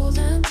it's cold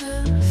and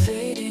dim,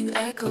 fading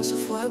echoes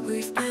of what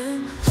we've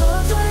been.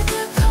 Love like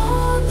a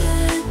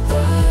comet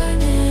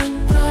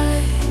burning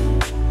bright,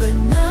 but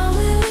now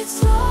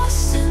it's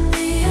lost in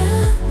the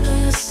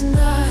endless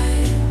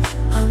night.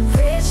 I'm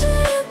reaching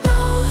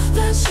out,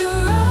 that you're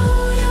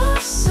out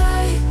of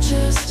sight.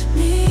 Just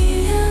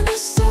me and the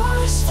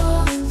stars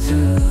falling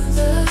through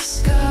the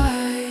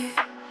sky.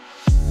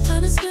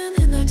 Planets spin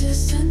in their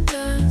distant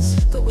dance,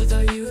 but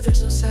without you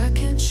there's no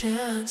second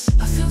chance.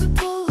 I feel the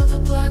pull of a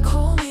black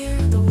hole near,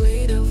 the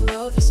weight of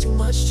love is too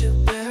much to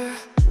bear.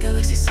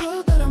 Galaxies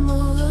swirl but I'm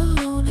all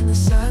alone, in the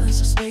silence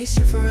of space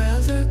you're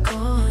forever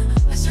gone.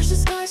 I search the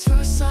skies for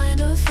a sign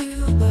of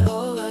you, but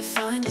all I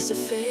find is a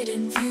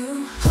fading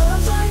view.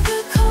 Love like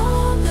a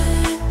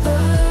comet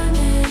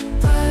burning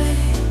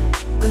bright,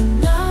 but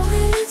now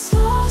it's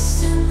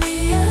lost in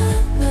the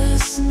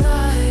endless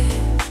night.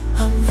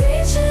 I'm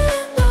reaching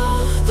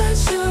out, but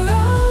you're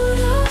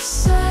out of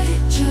sight.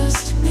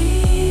 Just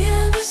me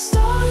and the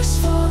stars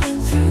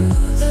falling through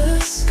the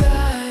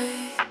sky.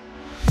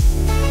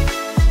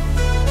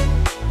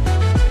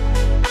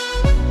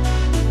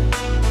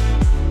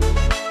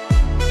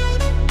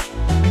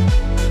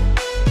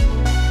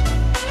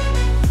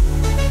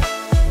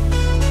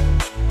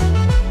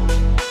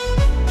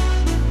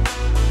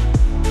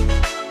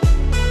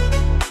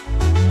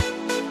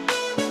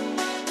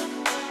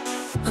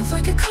 I'm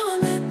like a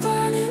comet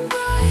burning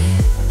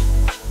bright,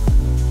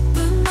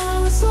 but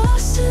now it's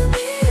lost in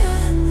the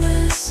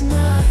endless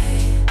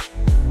night.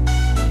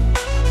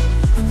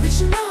 I'm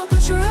reaching out,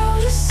 but you're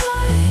out of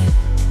sight.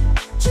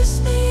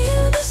 Just me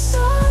and the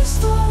stars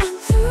falling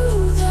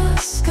through the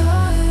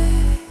sky.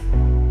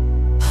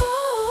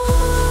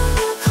 Oh,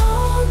 a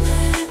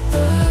comet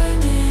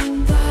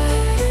burning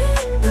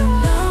bright, but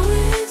now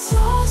it's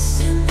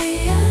lost in the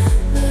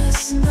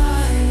endless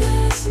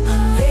night.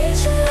 I'm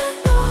reaching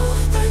out,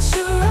 but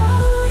you're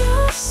out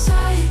of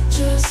sight.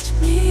 Just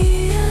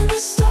me and the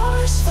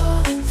stars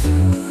falling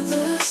through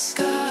the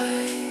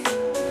sky.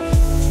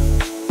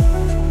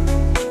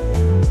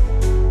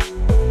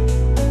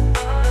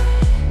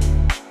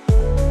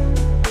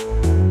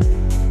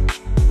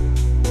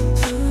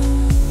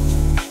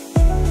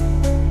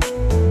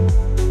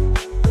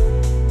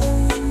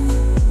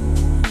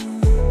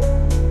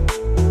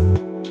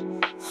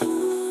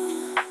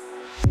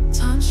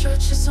 Time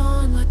stretches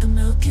on like the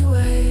Milky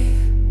Way,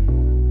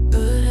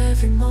 but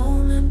every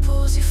moment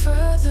pulls you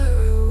further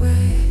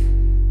away.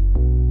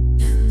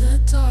 In the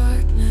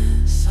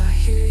darkness I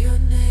hear your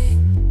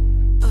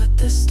name, but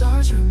the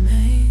stars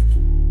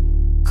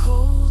remain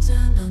cold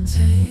and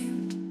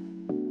untamed.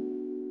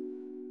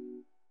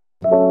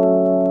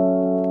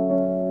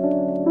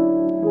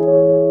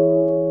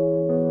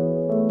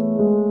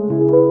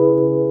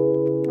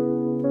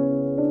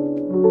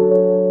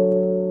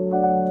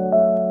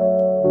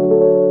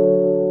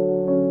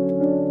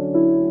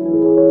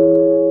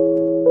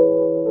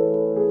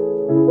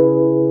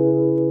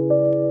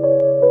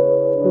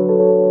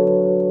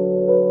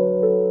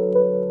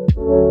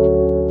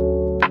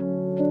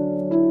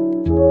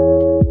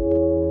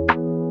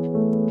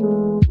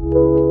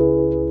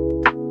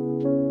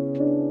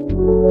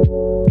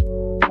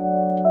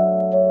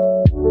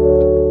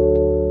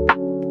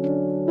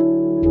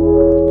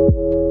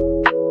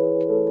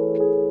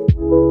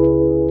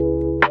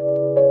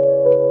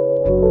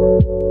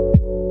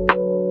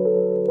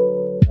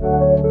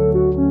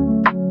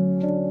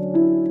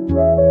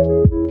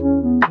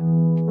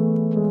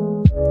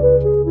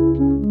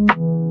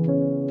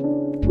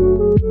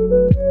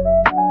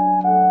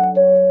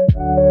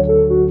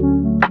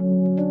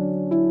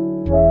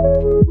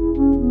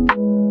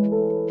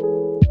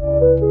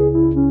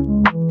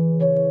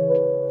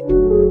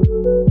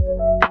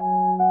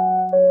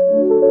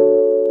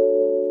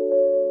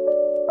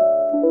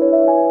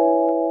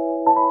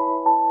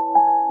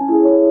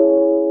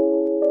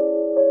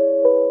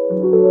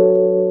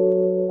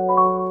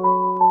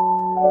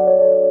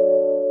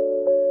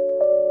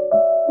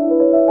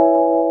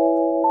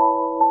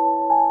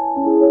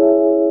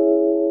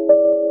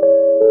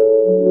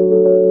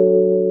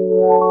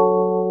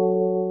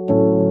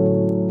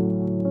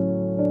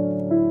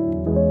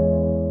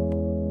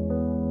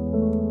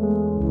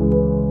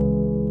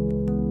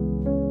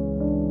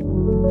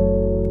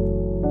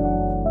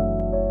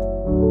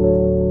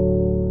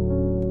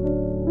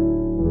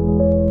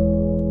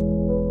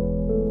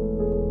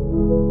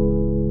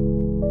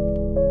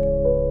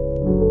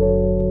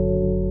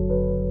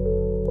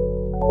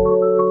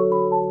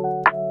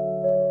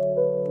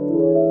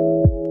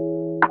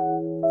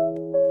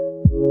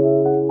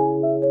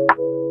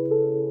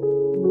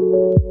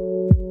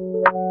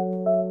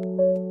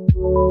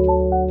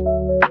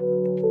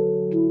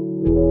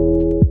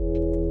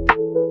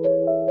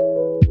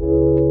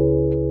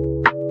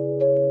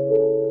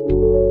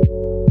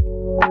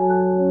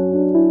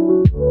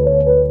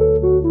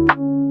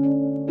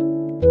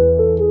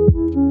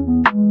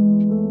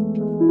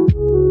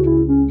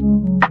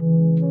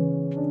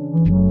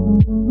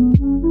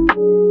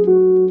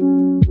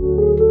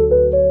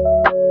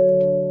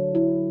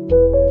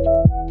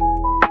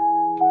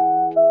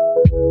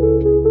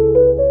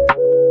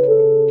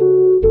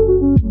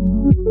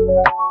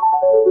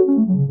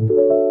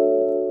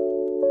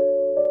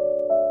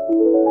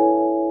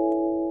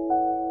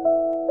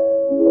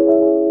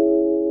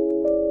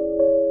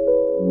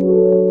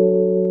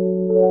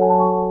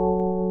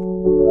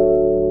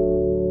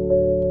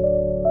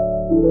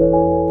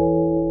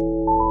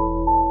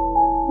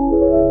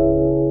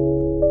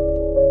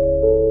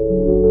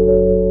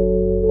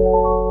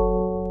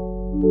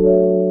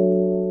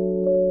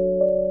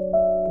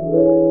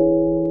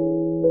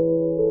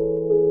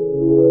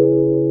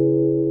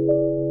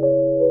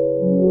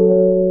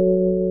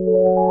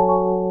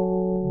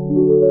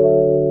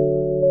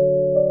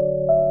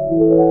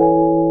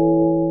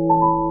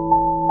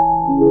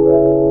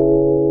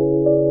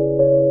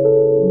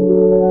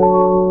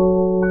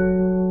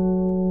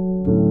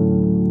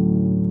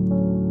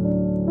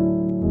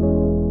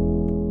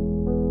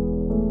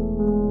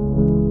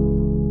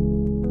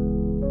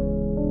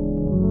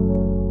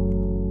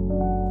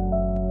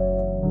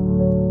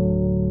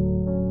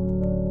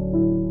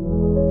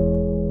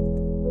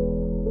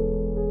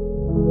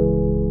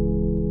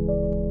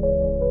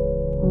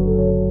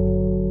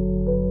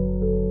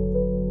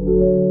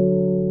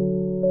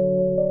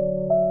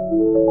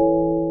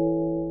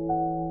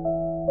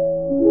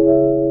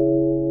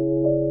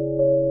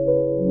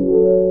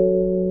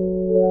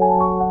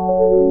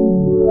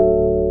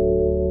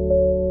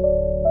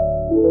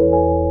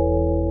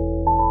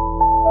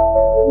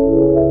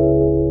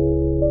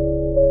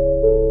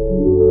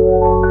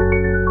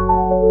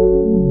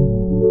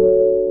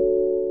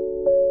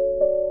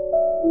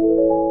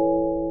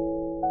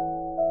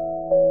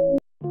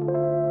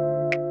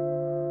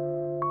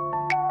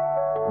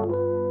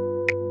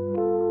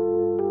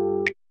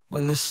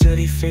 When the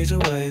city fades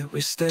away,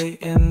 we stay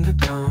in the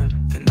calm.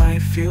 The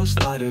night feels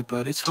lighter,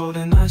 but it's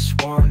holding us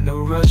warm. No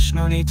rush,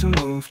 no need to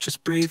move,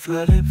 just breathe,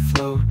 let it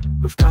flow.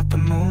 We've got the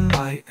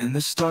moonlight and the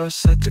stars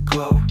set to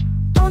glow.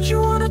 Don't you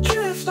wanna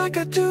drift like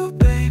I do,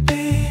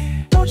 baby?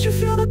 Don't you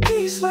feel the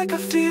peace like I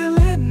feel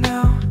it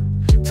now?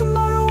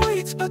 Tomorrow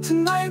waits, but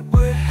tonight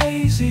we're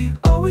hazy.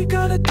 All we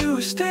gotta do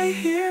is stay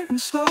here and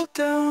slow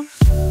down.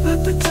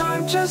 Let the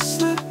time just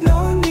slip,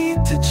 no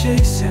need to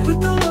chase it.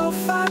 With the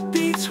lo-fi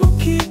beats, we'll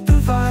keep the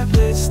vibe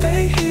lit.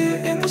 Stay here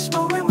in this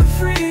moment, we're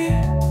free.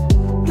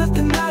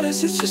 Nothing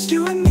matters, it's just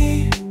you and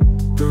me.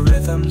 The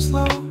rhythm's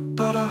low,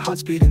 but our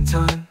hearts beat in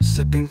time.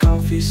 Sipping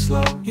coffee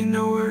slow, you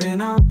know we're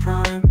in our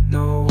prime.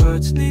 No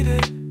words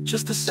needed,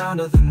 just the sound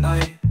of the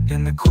night.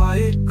 In the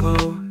quiet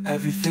glow,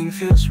 everything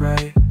feels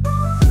right.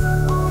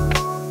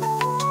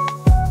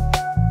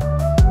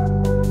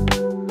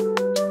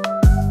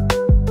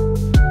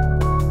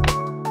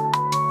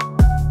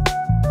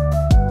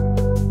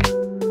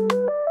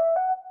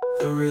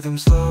 The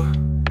rhythm's low,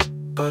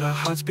 but our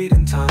hearts beat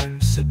in time.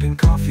 Sipping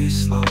coffee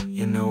slow,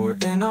 you know we're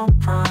in our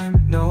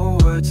prime. No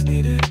words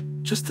needed,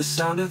 just the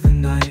sound of the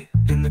night.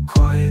 In the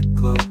quiet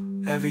glow,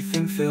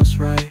 everything feels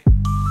right.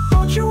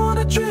 Don't you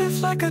wanna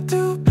drift like I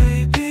do,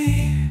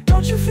 baby?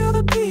 Don't you feel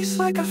the peace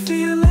like I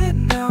feel it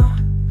now?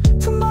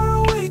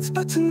 Tomorrow waits,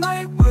 but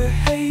tonight we're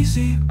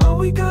hazy. All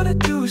we gotta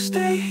do is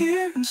stay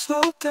here and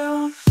slow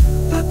down.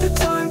 Let the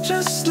time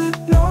just slip,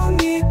 no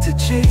need to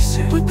chase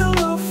it. With the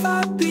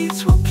lo-fi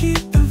beats, we'll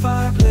keep the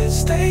vibe lit.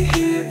 Stay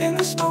here in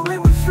this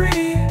moment, we're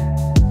free.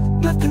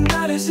 Nothing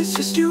matters, it's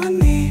just you and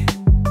me.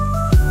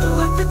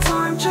 Let the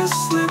time just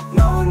slip,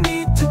 no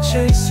need to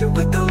chase it.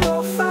 With the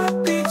lo-fi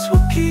beats,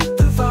 we'll keep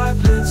the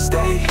vibe lit.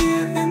 Stay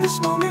here in this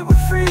moment,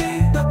 we're free.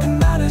 Nothing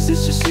matters,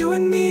 it's just you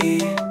and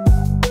me.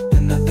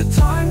 And let the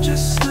time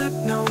just slip,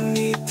 no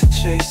need to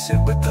chase it.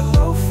 With the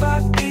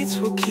lo-fi beats,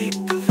 we'll keep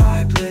the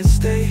vibe lit.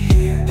 Stay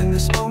here in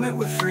this moment,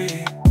 we're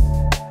free.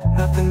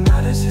 Nothing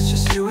matters, it's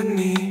just you and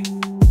me.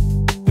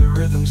 The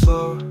rhythm's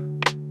low,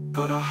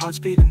 but our hearts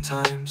beat in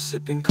time.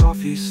 Sipping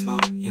coffee slow,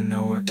 you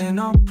know we're in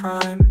our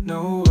prime.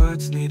 No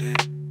words needed,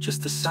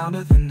 just the sound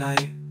of the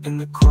night. In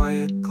the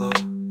quiet glow,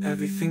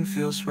 everything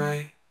feels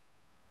right.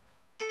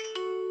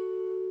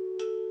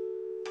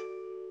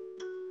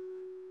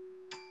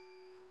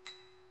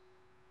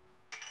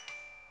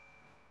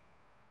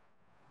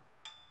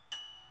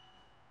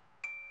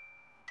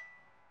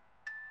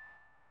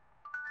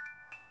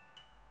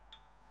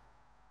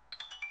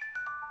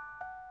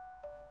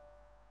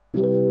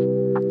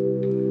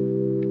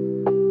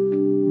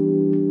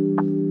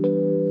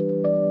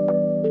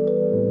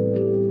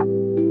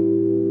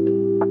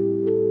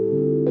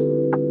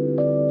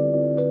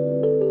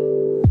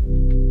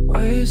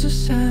 grains of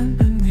sand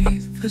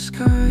beneath the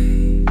sky.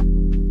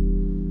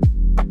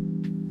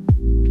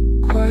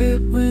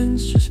 Quiet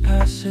winds just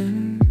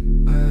passing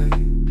by.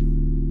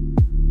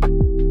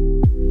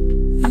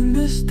 In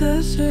this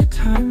desert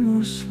time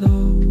moves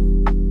slow.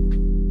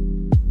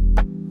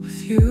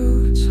 With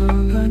you it's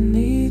all I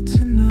need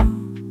to know.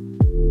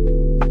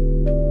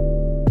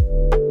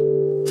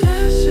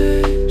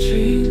 Desert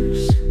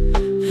dreams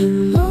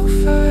and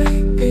lo-fi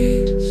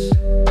beats.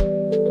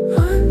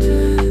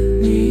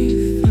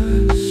 Underneath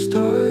the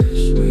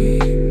stars we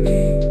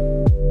meet.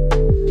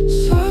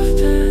 Soft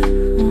and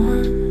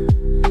warm,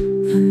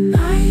 the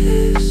night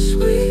is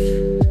sweet.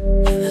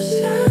 In the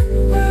sand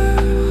where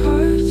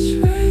hearts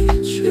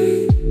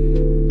retreat.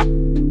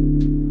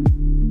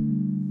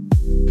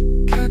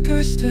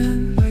 Cactus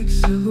stand like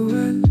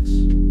silhouettes.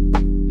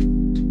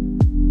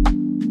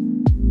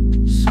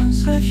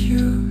 Sunset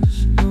hues,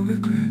 no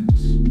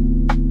regrets.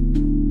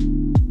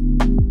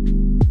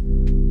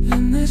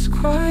 In this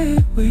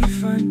quiet we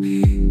find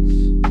peace.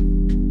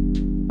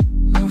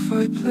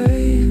 Lo-fi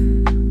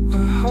playing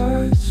where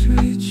hearts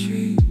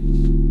retreat.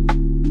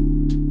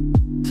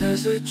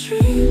 Desert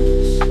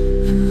dreams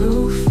and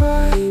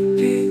lo-fi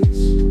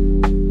beats.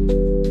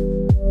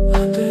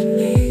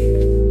 Underneath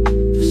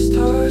the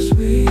stars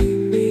we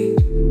meet.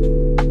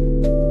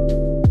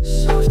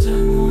 Soft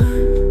and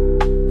warm,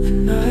 the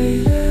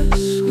night is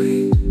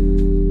sweet.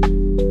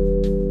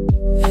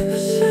 In the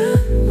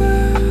sand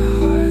where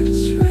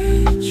hearts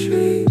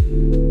retreat.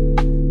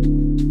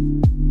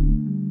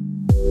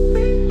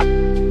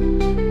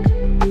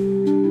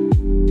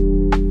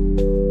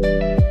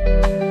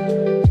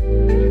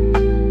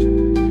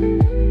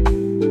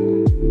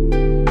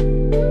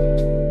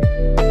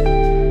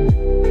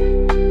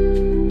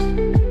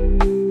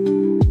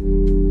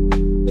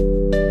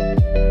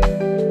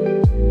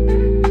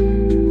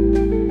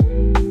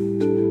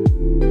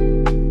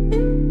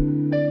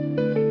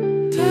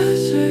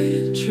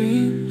 Desert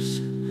dreams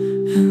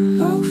and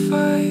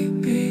lo-fi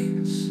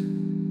beats.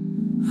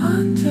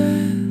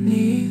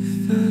 Underneath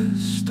the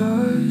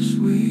stars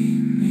we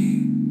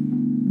meet.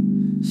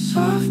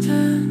 Soft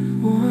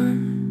and warm,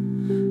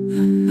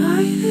 the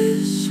night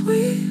is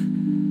sweet.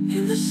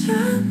 In the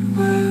sand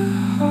where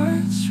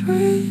hearts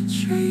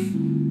retreat.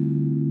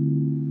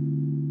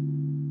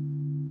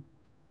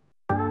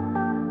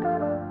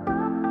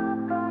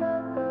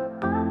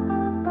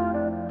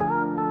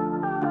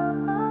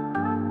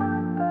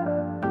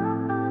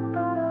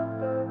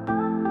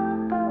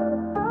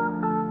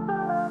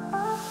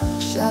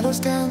 Shadows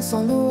dance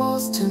on the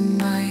walls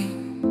tonight.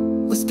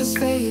 Whispers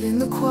fade in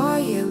the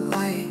quiet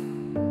light.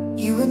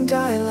 You and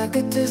I like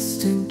a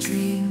distant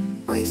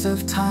dream. Waves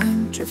of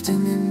time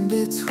drifting in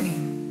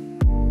between.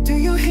 Do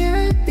you hear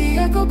it? The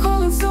echo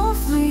calling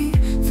softly.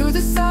 Through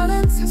the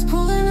silence it's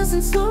pulling us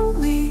in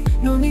slowly.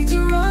 No need to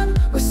run,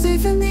 we're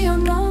safe in the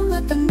unknown.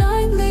 Let the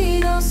night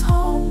lead us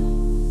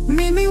home.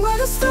 Meet me where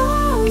the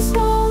stars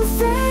won't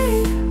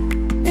fade.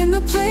 In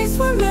the place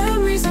where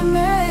memories are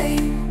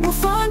made. We'll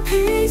find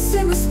peace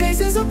in the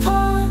spaces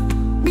apart.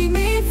 Meet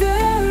me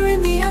there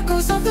in the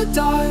echoes of the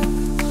dark.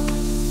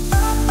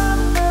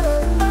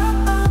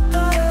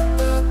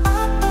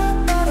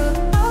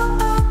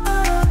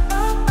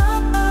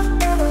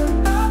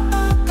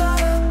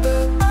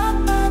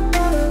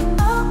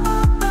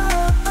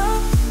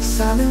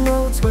 Silent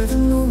roads where the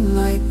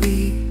moonlight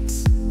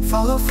beats.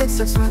 Follow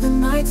footsteps where the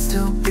night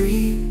still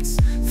breathes.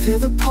 Feel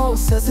the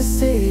pulse as the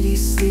city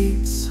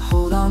sleeps.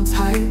 Hold on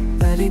tight,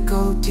 let it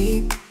go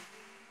deep.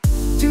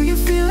 Do you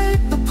feel it,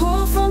 the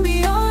pull from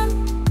beyond?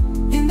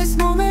 In this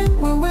moment,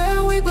 we're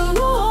where we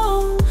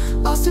belong.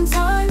 Lost in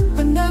time,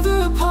 but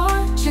never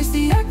apart. Chase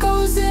the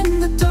echoes in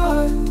the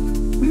dark.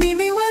 Meet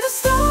me where the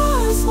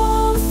stars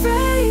won't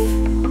fade.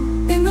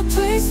 In the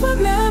place where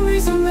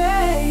memories are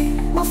made.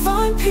 We'll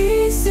find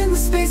peace in the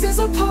spaces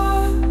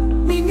apart.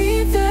 Meet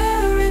me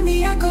there in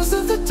the echoes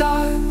of the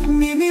dark.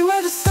 Meet me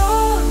where the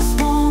stars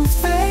won't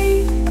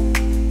fade.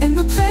 In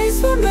the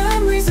place where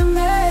memories are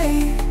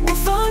made. We'll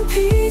find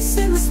peace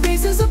in the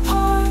spaces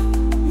apart.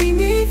 Meet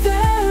me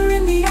there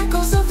in the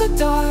echoes of the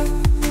dark.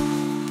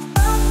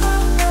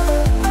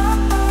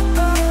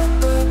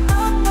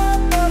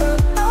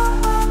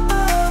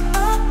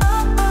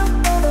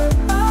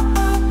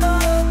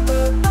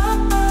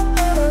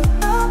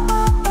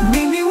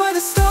 Meet me where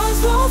the stars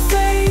won't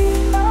fade.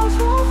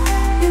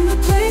 In the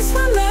place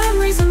where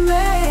memories are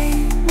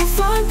made. We'll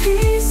find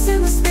peace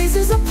in the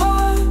spaces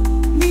apart.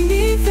 Meet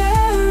me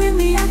there in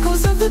the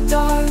echoes of the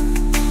dark.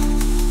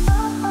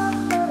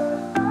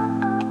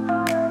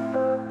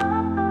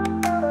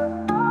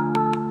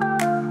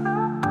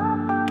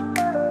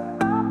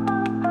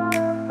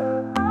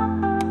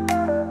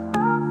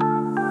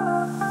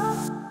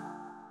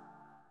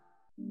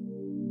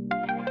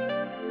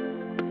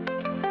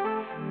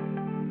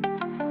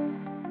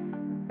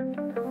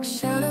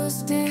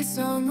 Shadows dance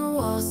on the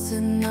walls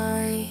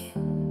tonight.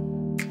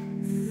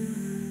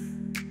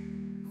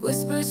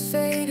 Whispers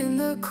fade in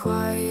the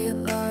quiet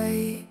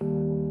light.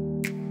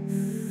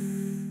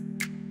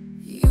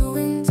 You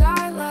and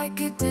I like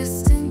a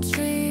distant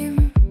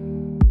dream.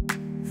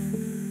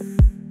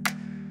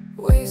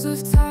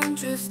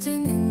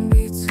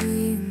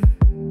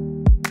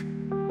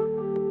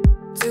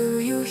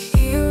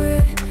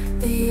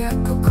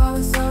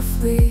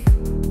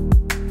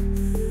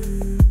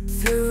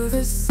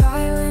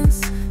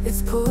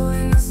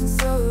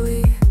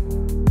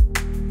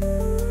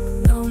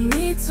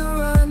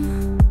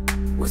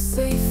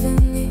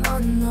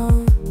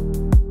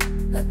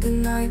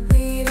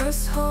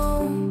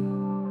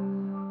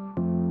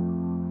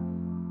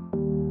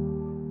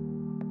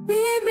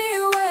 Meet me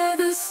where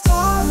the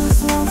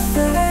stars won't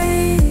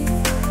fade,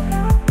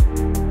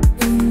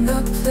 in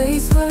the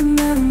place where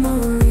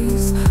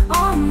memories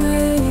are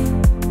made.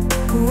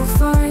 We'll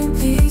find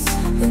peace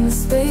in the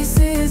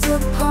spaces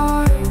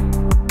apart.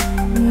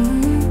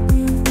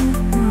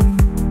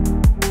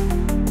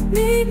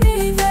 Meet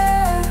me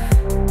there,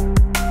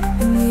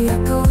 in the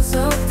echoes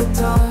of the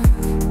dark.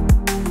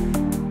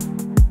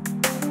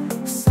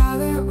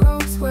 Silent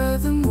roads where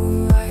the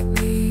moonlight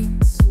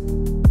leads.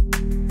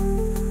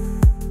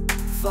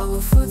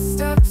 Follow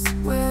footsteps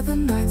where the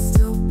night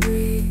still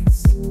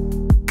breathes.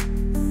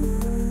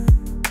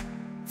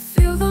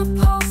 Feel the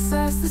pulse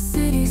as the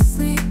city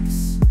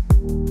sleeps.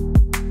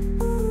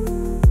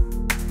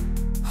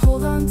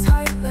 Hold on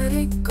tight, let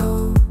it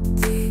go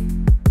deep.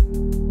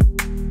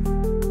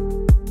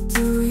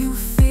 Do you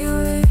feel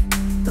it?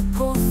 The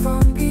pull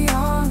from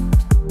beyond.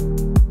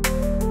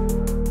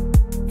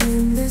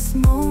 In this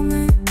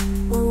moment,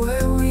 we're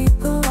where we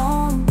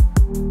belong.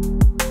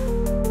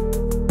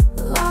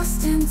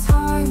 Lost in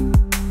time,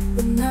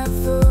 but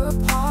never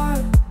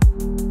apart.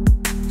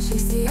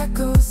 Chase the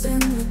echoes in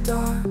the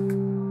dark.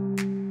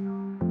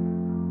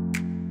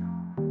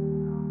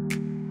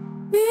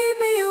 Meet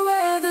me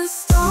where the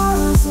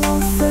stars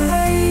won't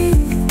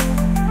fade,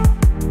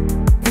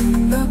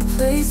 in the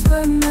place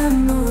where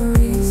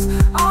memories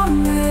are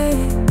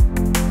made.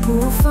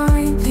 We'll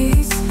find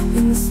peace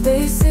in the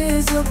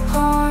spaces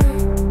apart.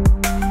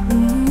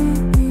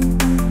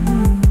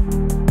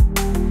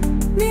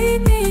 Meet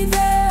me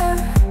there,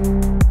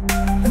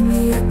 in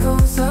the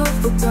echoes of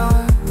the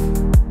dark.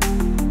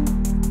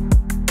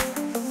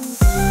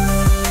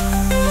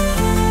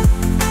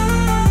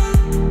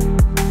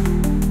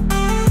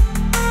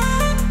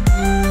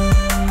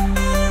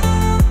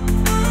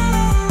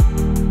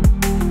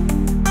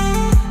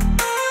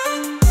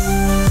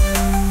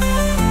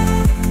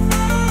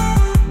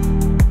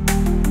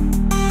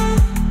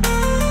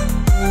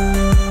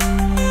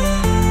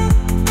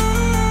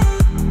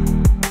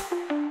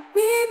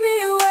 Meet me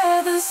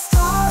where the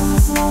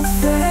stars won't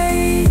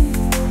fade,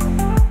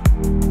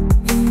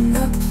 in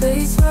the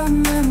place where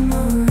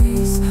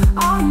memories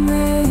are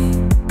made.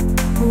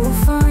 We'll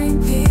find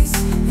peace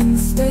in the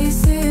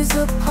spaces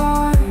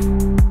apart.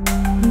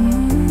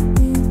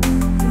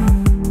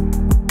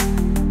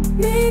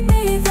 Meet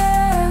me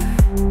there,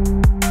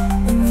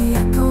 in the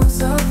echoes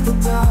of the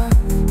dark.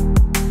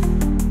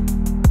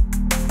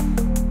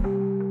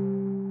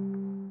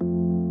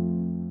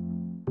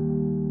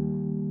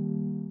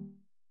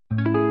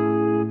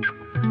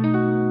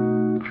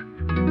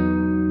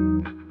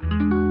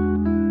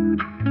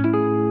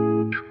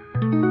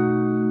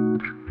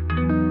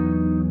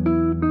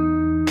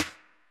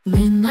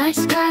 Midnight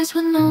skies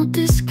with no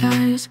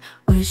disguise,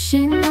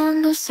 wishing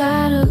on those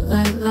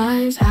satellite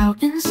lives.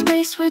 Out in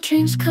space where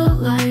dreams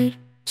collide,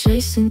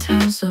 chasing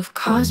tales of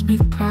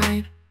cosmic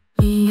pride.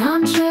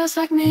 Neon trails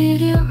like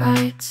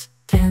meteorites,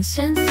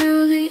 dancing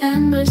through the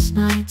endless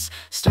nights.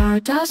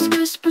 Stardust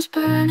whispers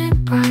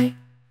burning bright,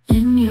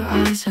 in your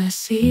eyes I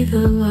see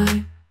the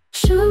light.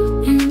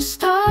 Shooting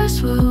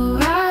stars will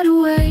ride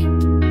away,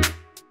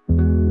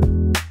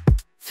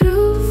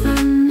 through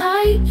the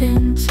night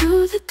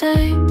into the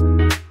day.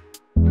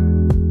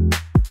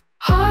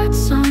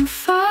 Hearts on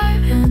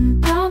fire and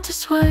bound to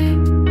sway,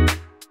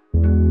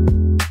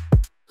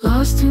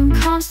 lost in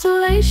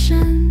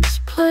constellations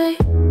play.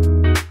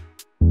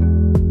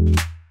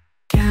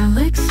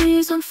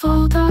 Galaxies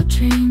unfold our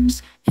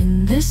dreams,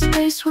 in this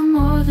space we're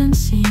more than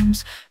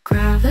seems.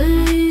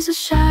 Gravity's a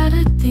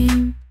shattered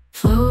theme,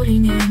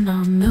 floating in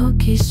our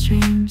milky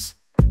streams.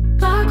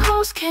 Black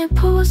holes can't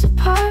pull us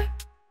apart,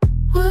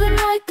 we'll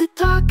ignite the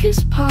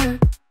darkest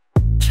part.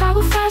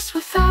 Travel fast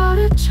without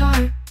a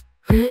chart,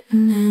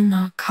 written in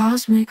our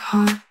cosmic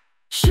heart.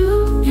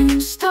 Shooting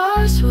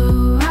stars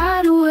will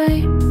ride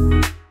away,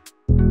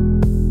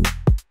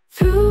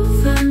 through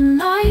the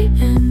night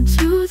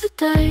into the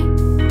day.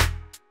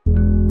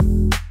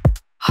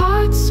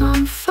 Hearts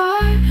on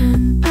fire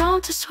and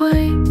bound to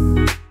sway,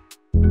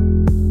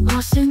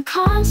 lost in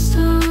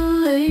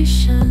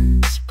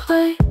constellations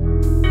play.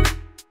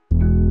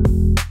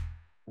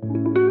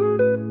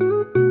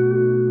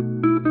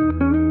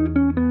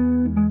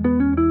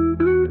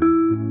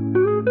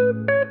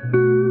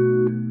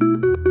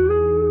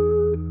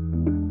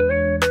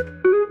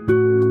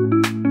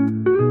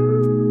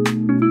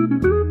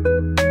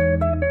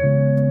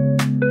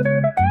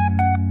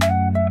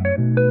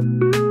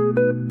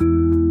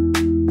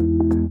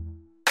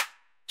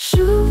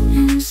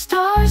 Shooting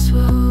stars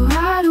will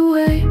ride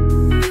away,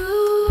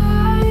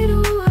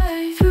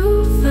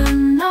 through the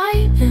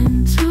night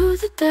into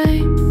the day.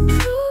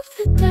 Through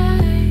the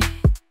day,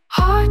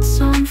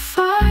 hearts on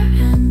fire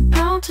and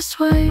bound to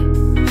sway,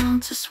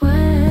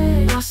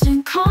 lost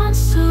in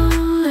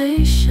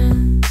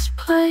constellations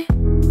play.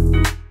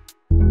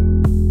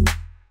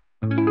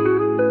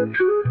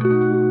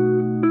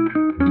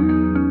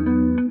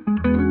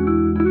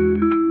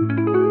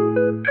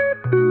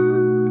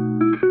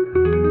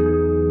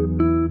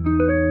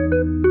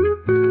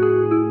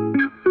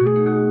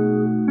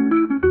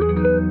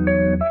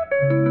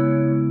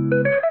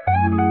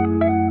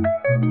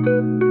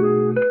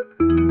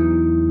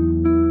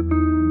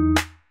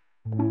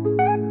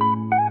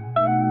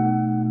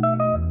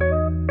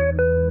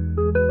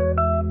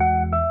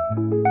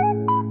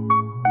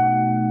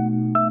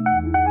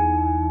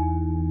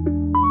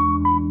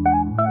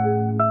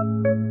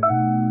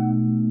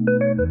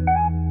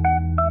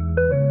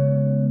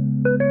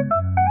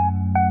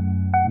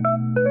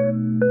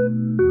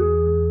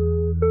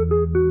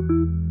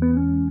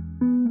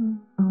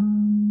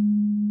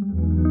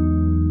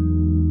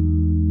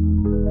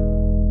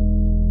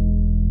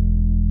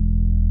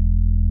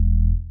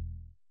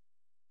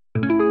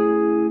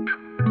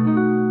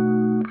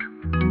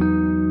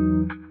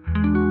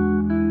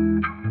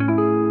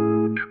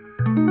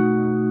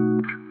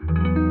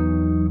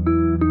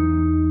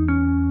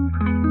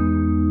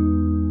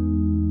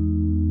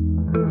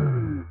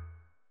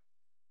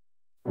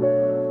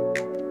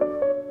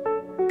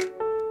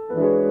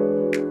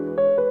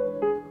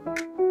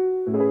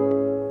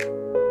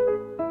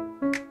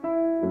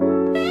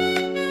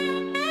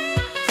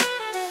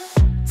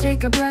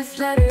 Take a breath,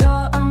 let it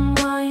all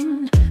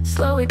unwind.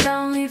 Slow it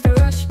down, leave the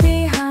rush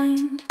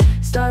behind.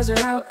 Stars are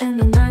out and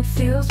the night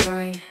feels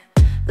right.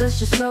 Let's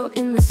just float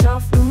in the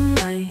soft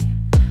moonlight.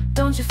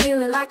 Don't you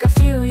feel it like I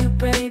feel you,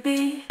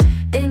 baby?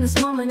 In this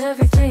moment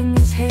everything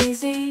is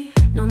hazy.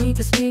 No need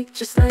to speak,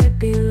 just let it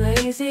be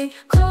lazy.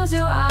 Close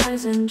your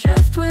eyes and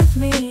drift with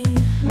me.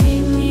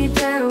 Meet me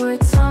there where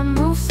time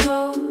moves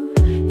slow,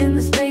 in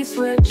the space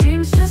where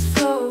dreams just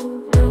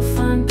flow. We'll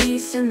find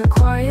peace in the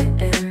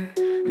quiet air.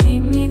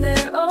 Meet me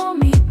there, oh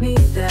meet me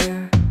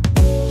there.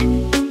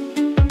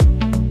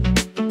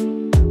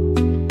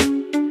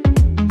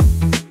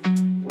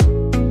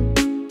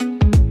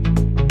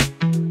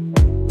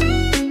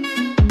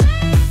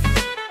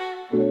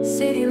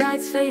 City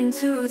lights fade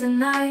into the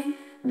night.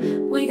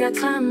 We got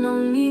time,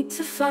 no need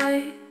to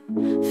fight.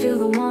 Feel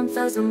the warmth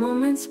as the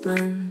moments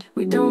blend.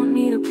 We don't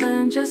need a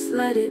plan, just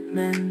let it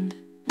mend.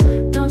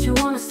 Don't you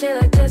wanna stay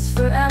like this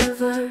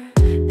forever?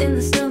 In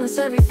the stillness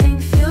everything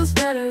feels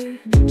better.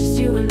 Just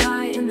you and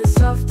I in the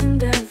soft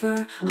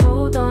endeavor.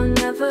 Hold on,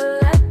 never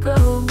let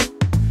go.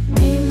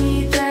 Meet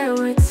me there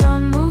where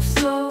time moves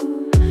slow,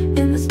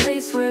 in the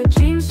space where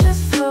dreams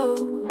just flow.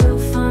 We'll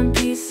find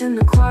peace in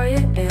the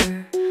quiet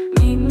air.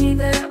 Meet me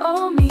there,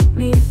 oh meet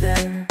me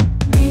there.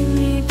 Meet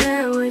me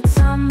there where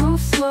time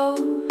moves slow,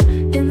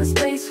 in the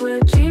space where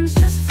dreams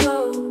just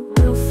flow.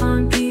 We'll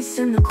find peace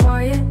in the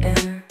quiet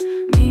air.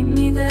 Meet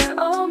me there,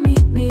 oh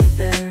meet me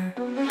there.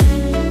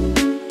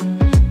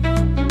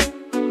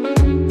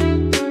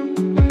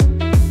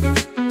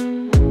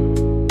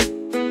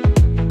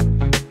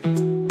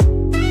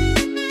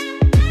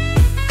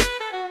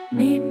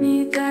 Meet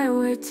me there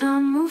where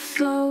time moves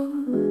slow,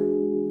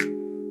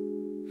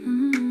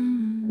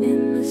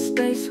 in the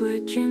space where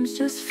dreams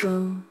just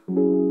flow.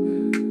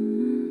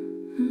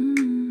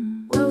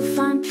 We'll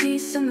find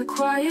peace in the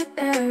quiet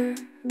air.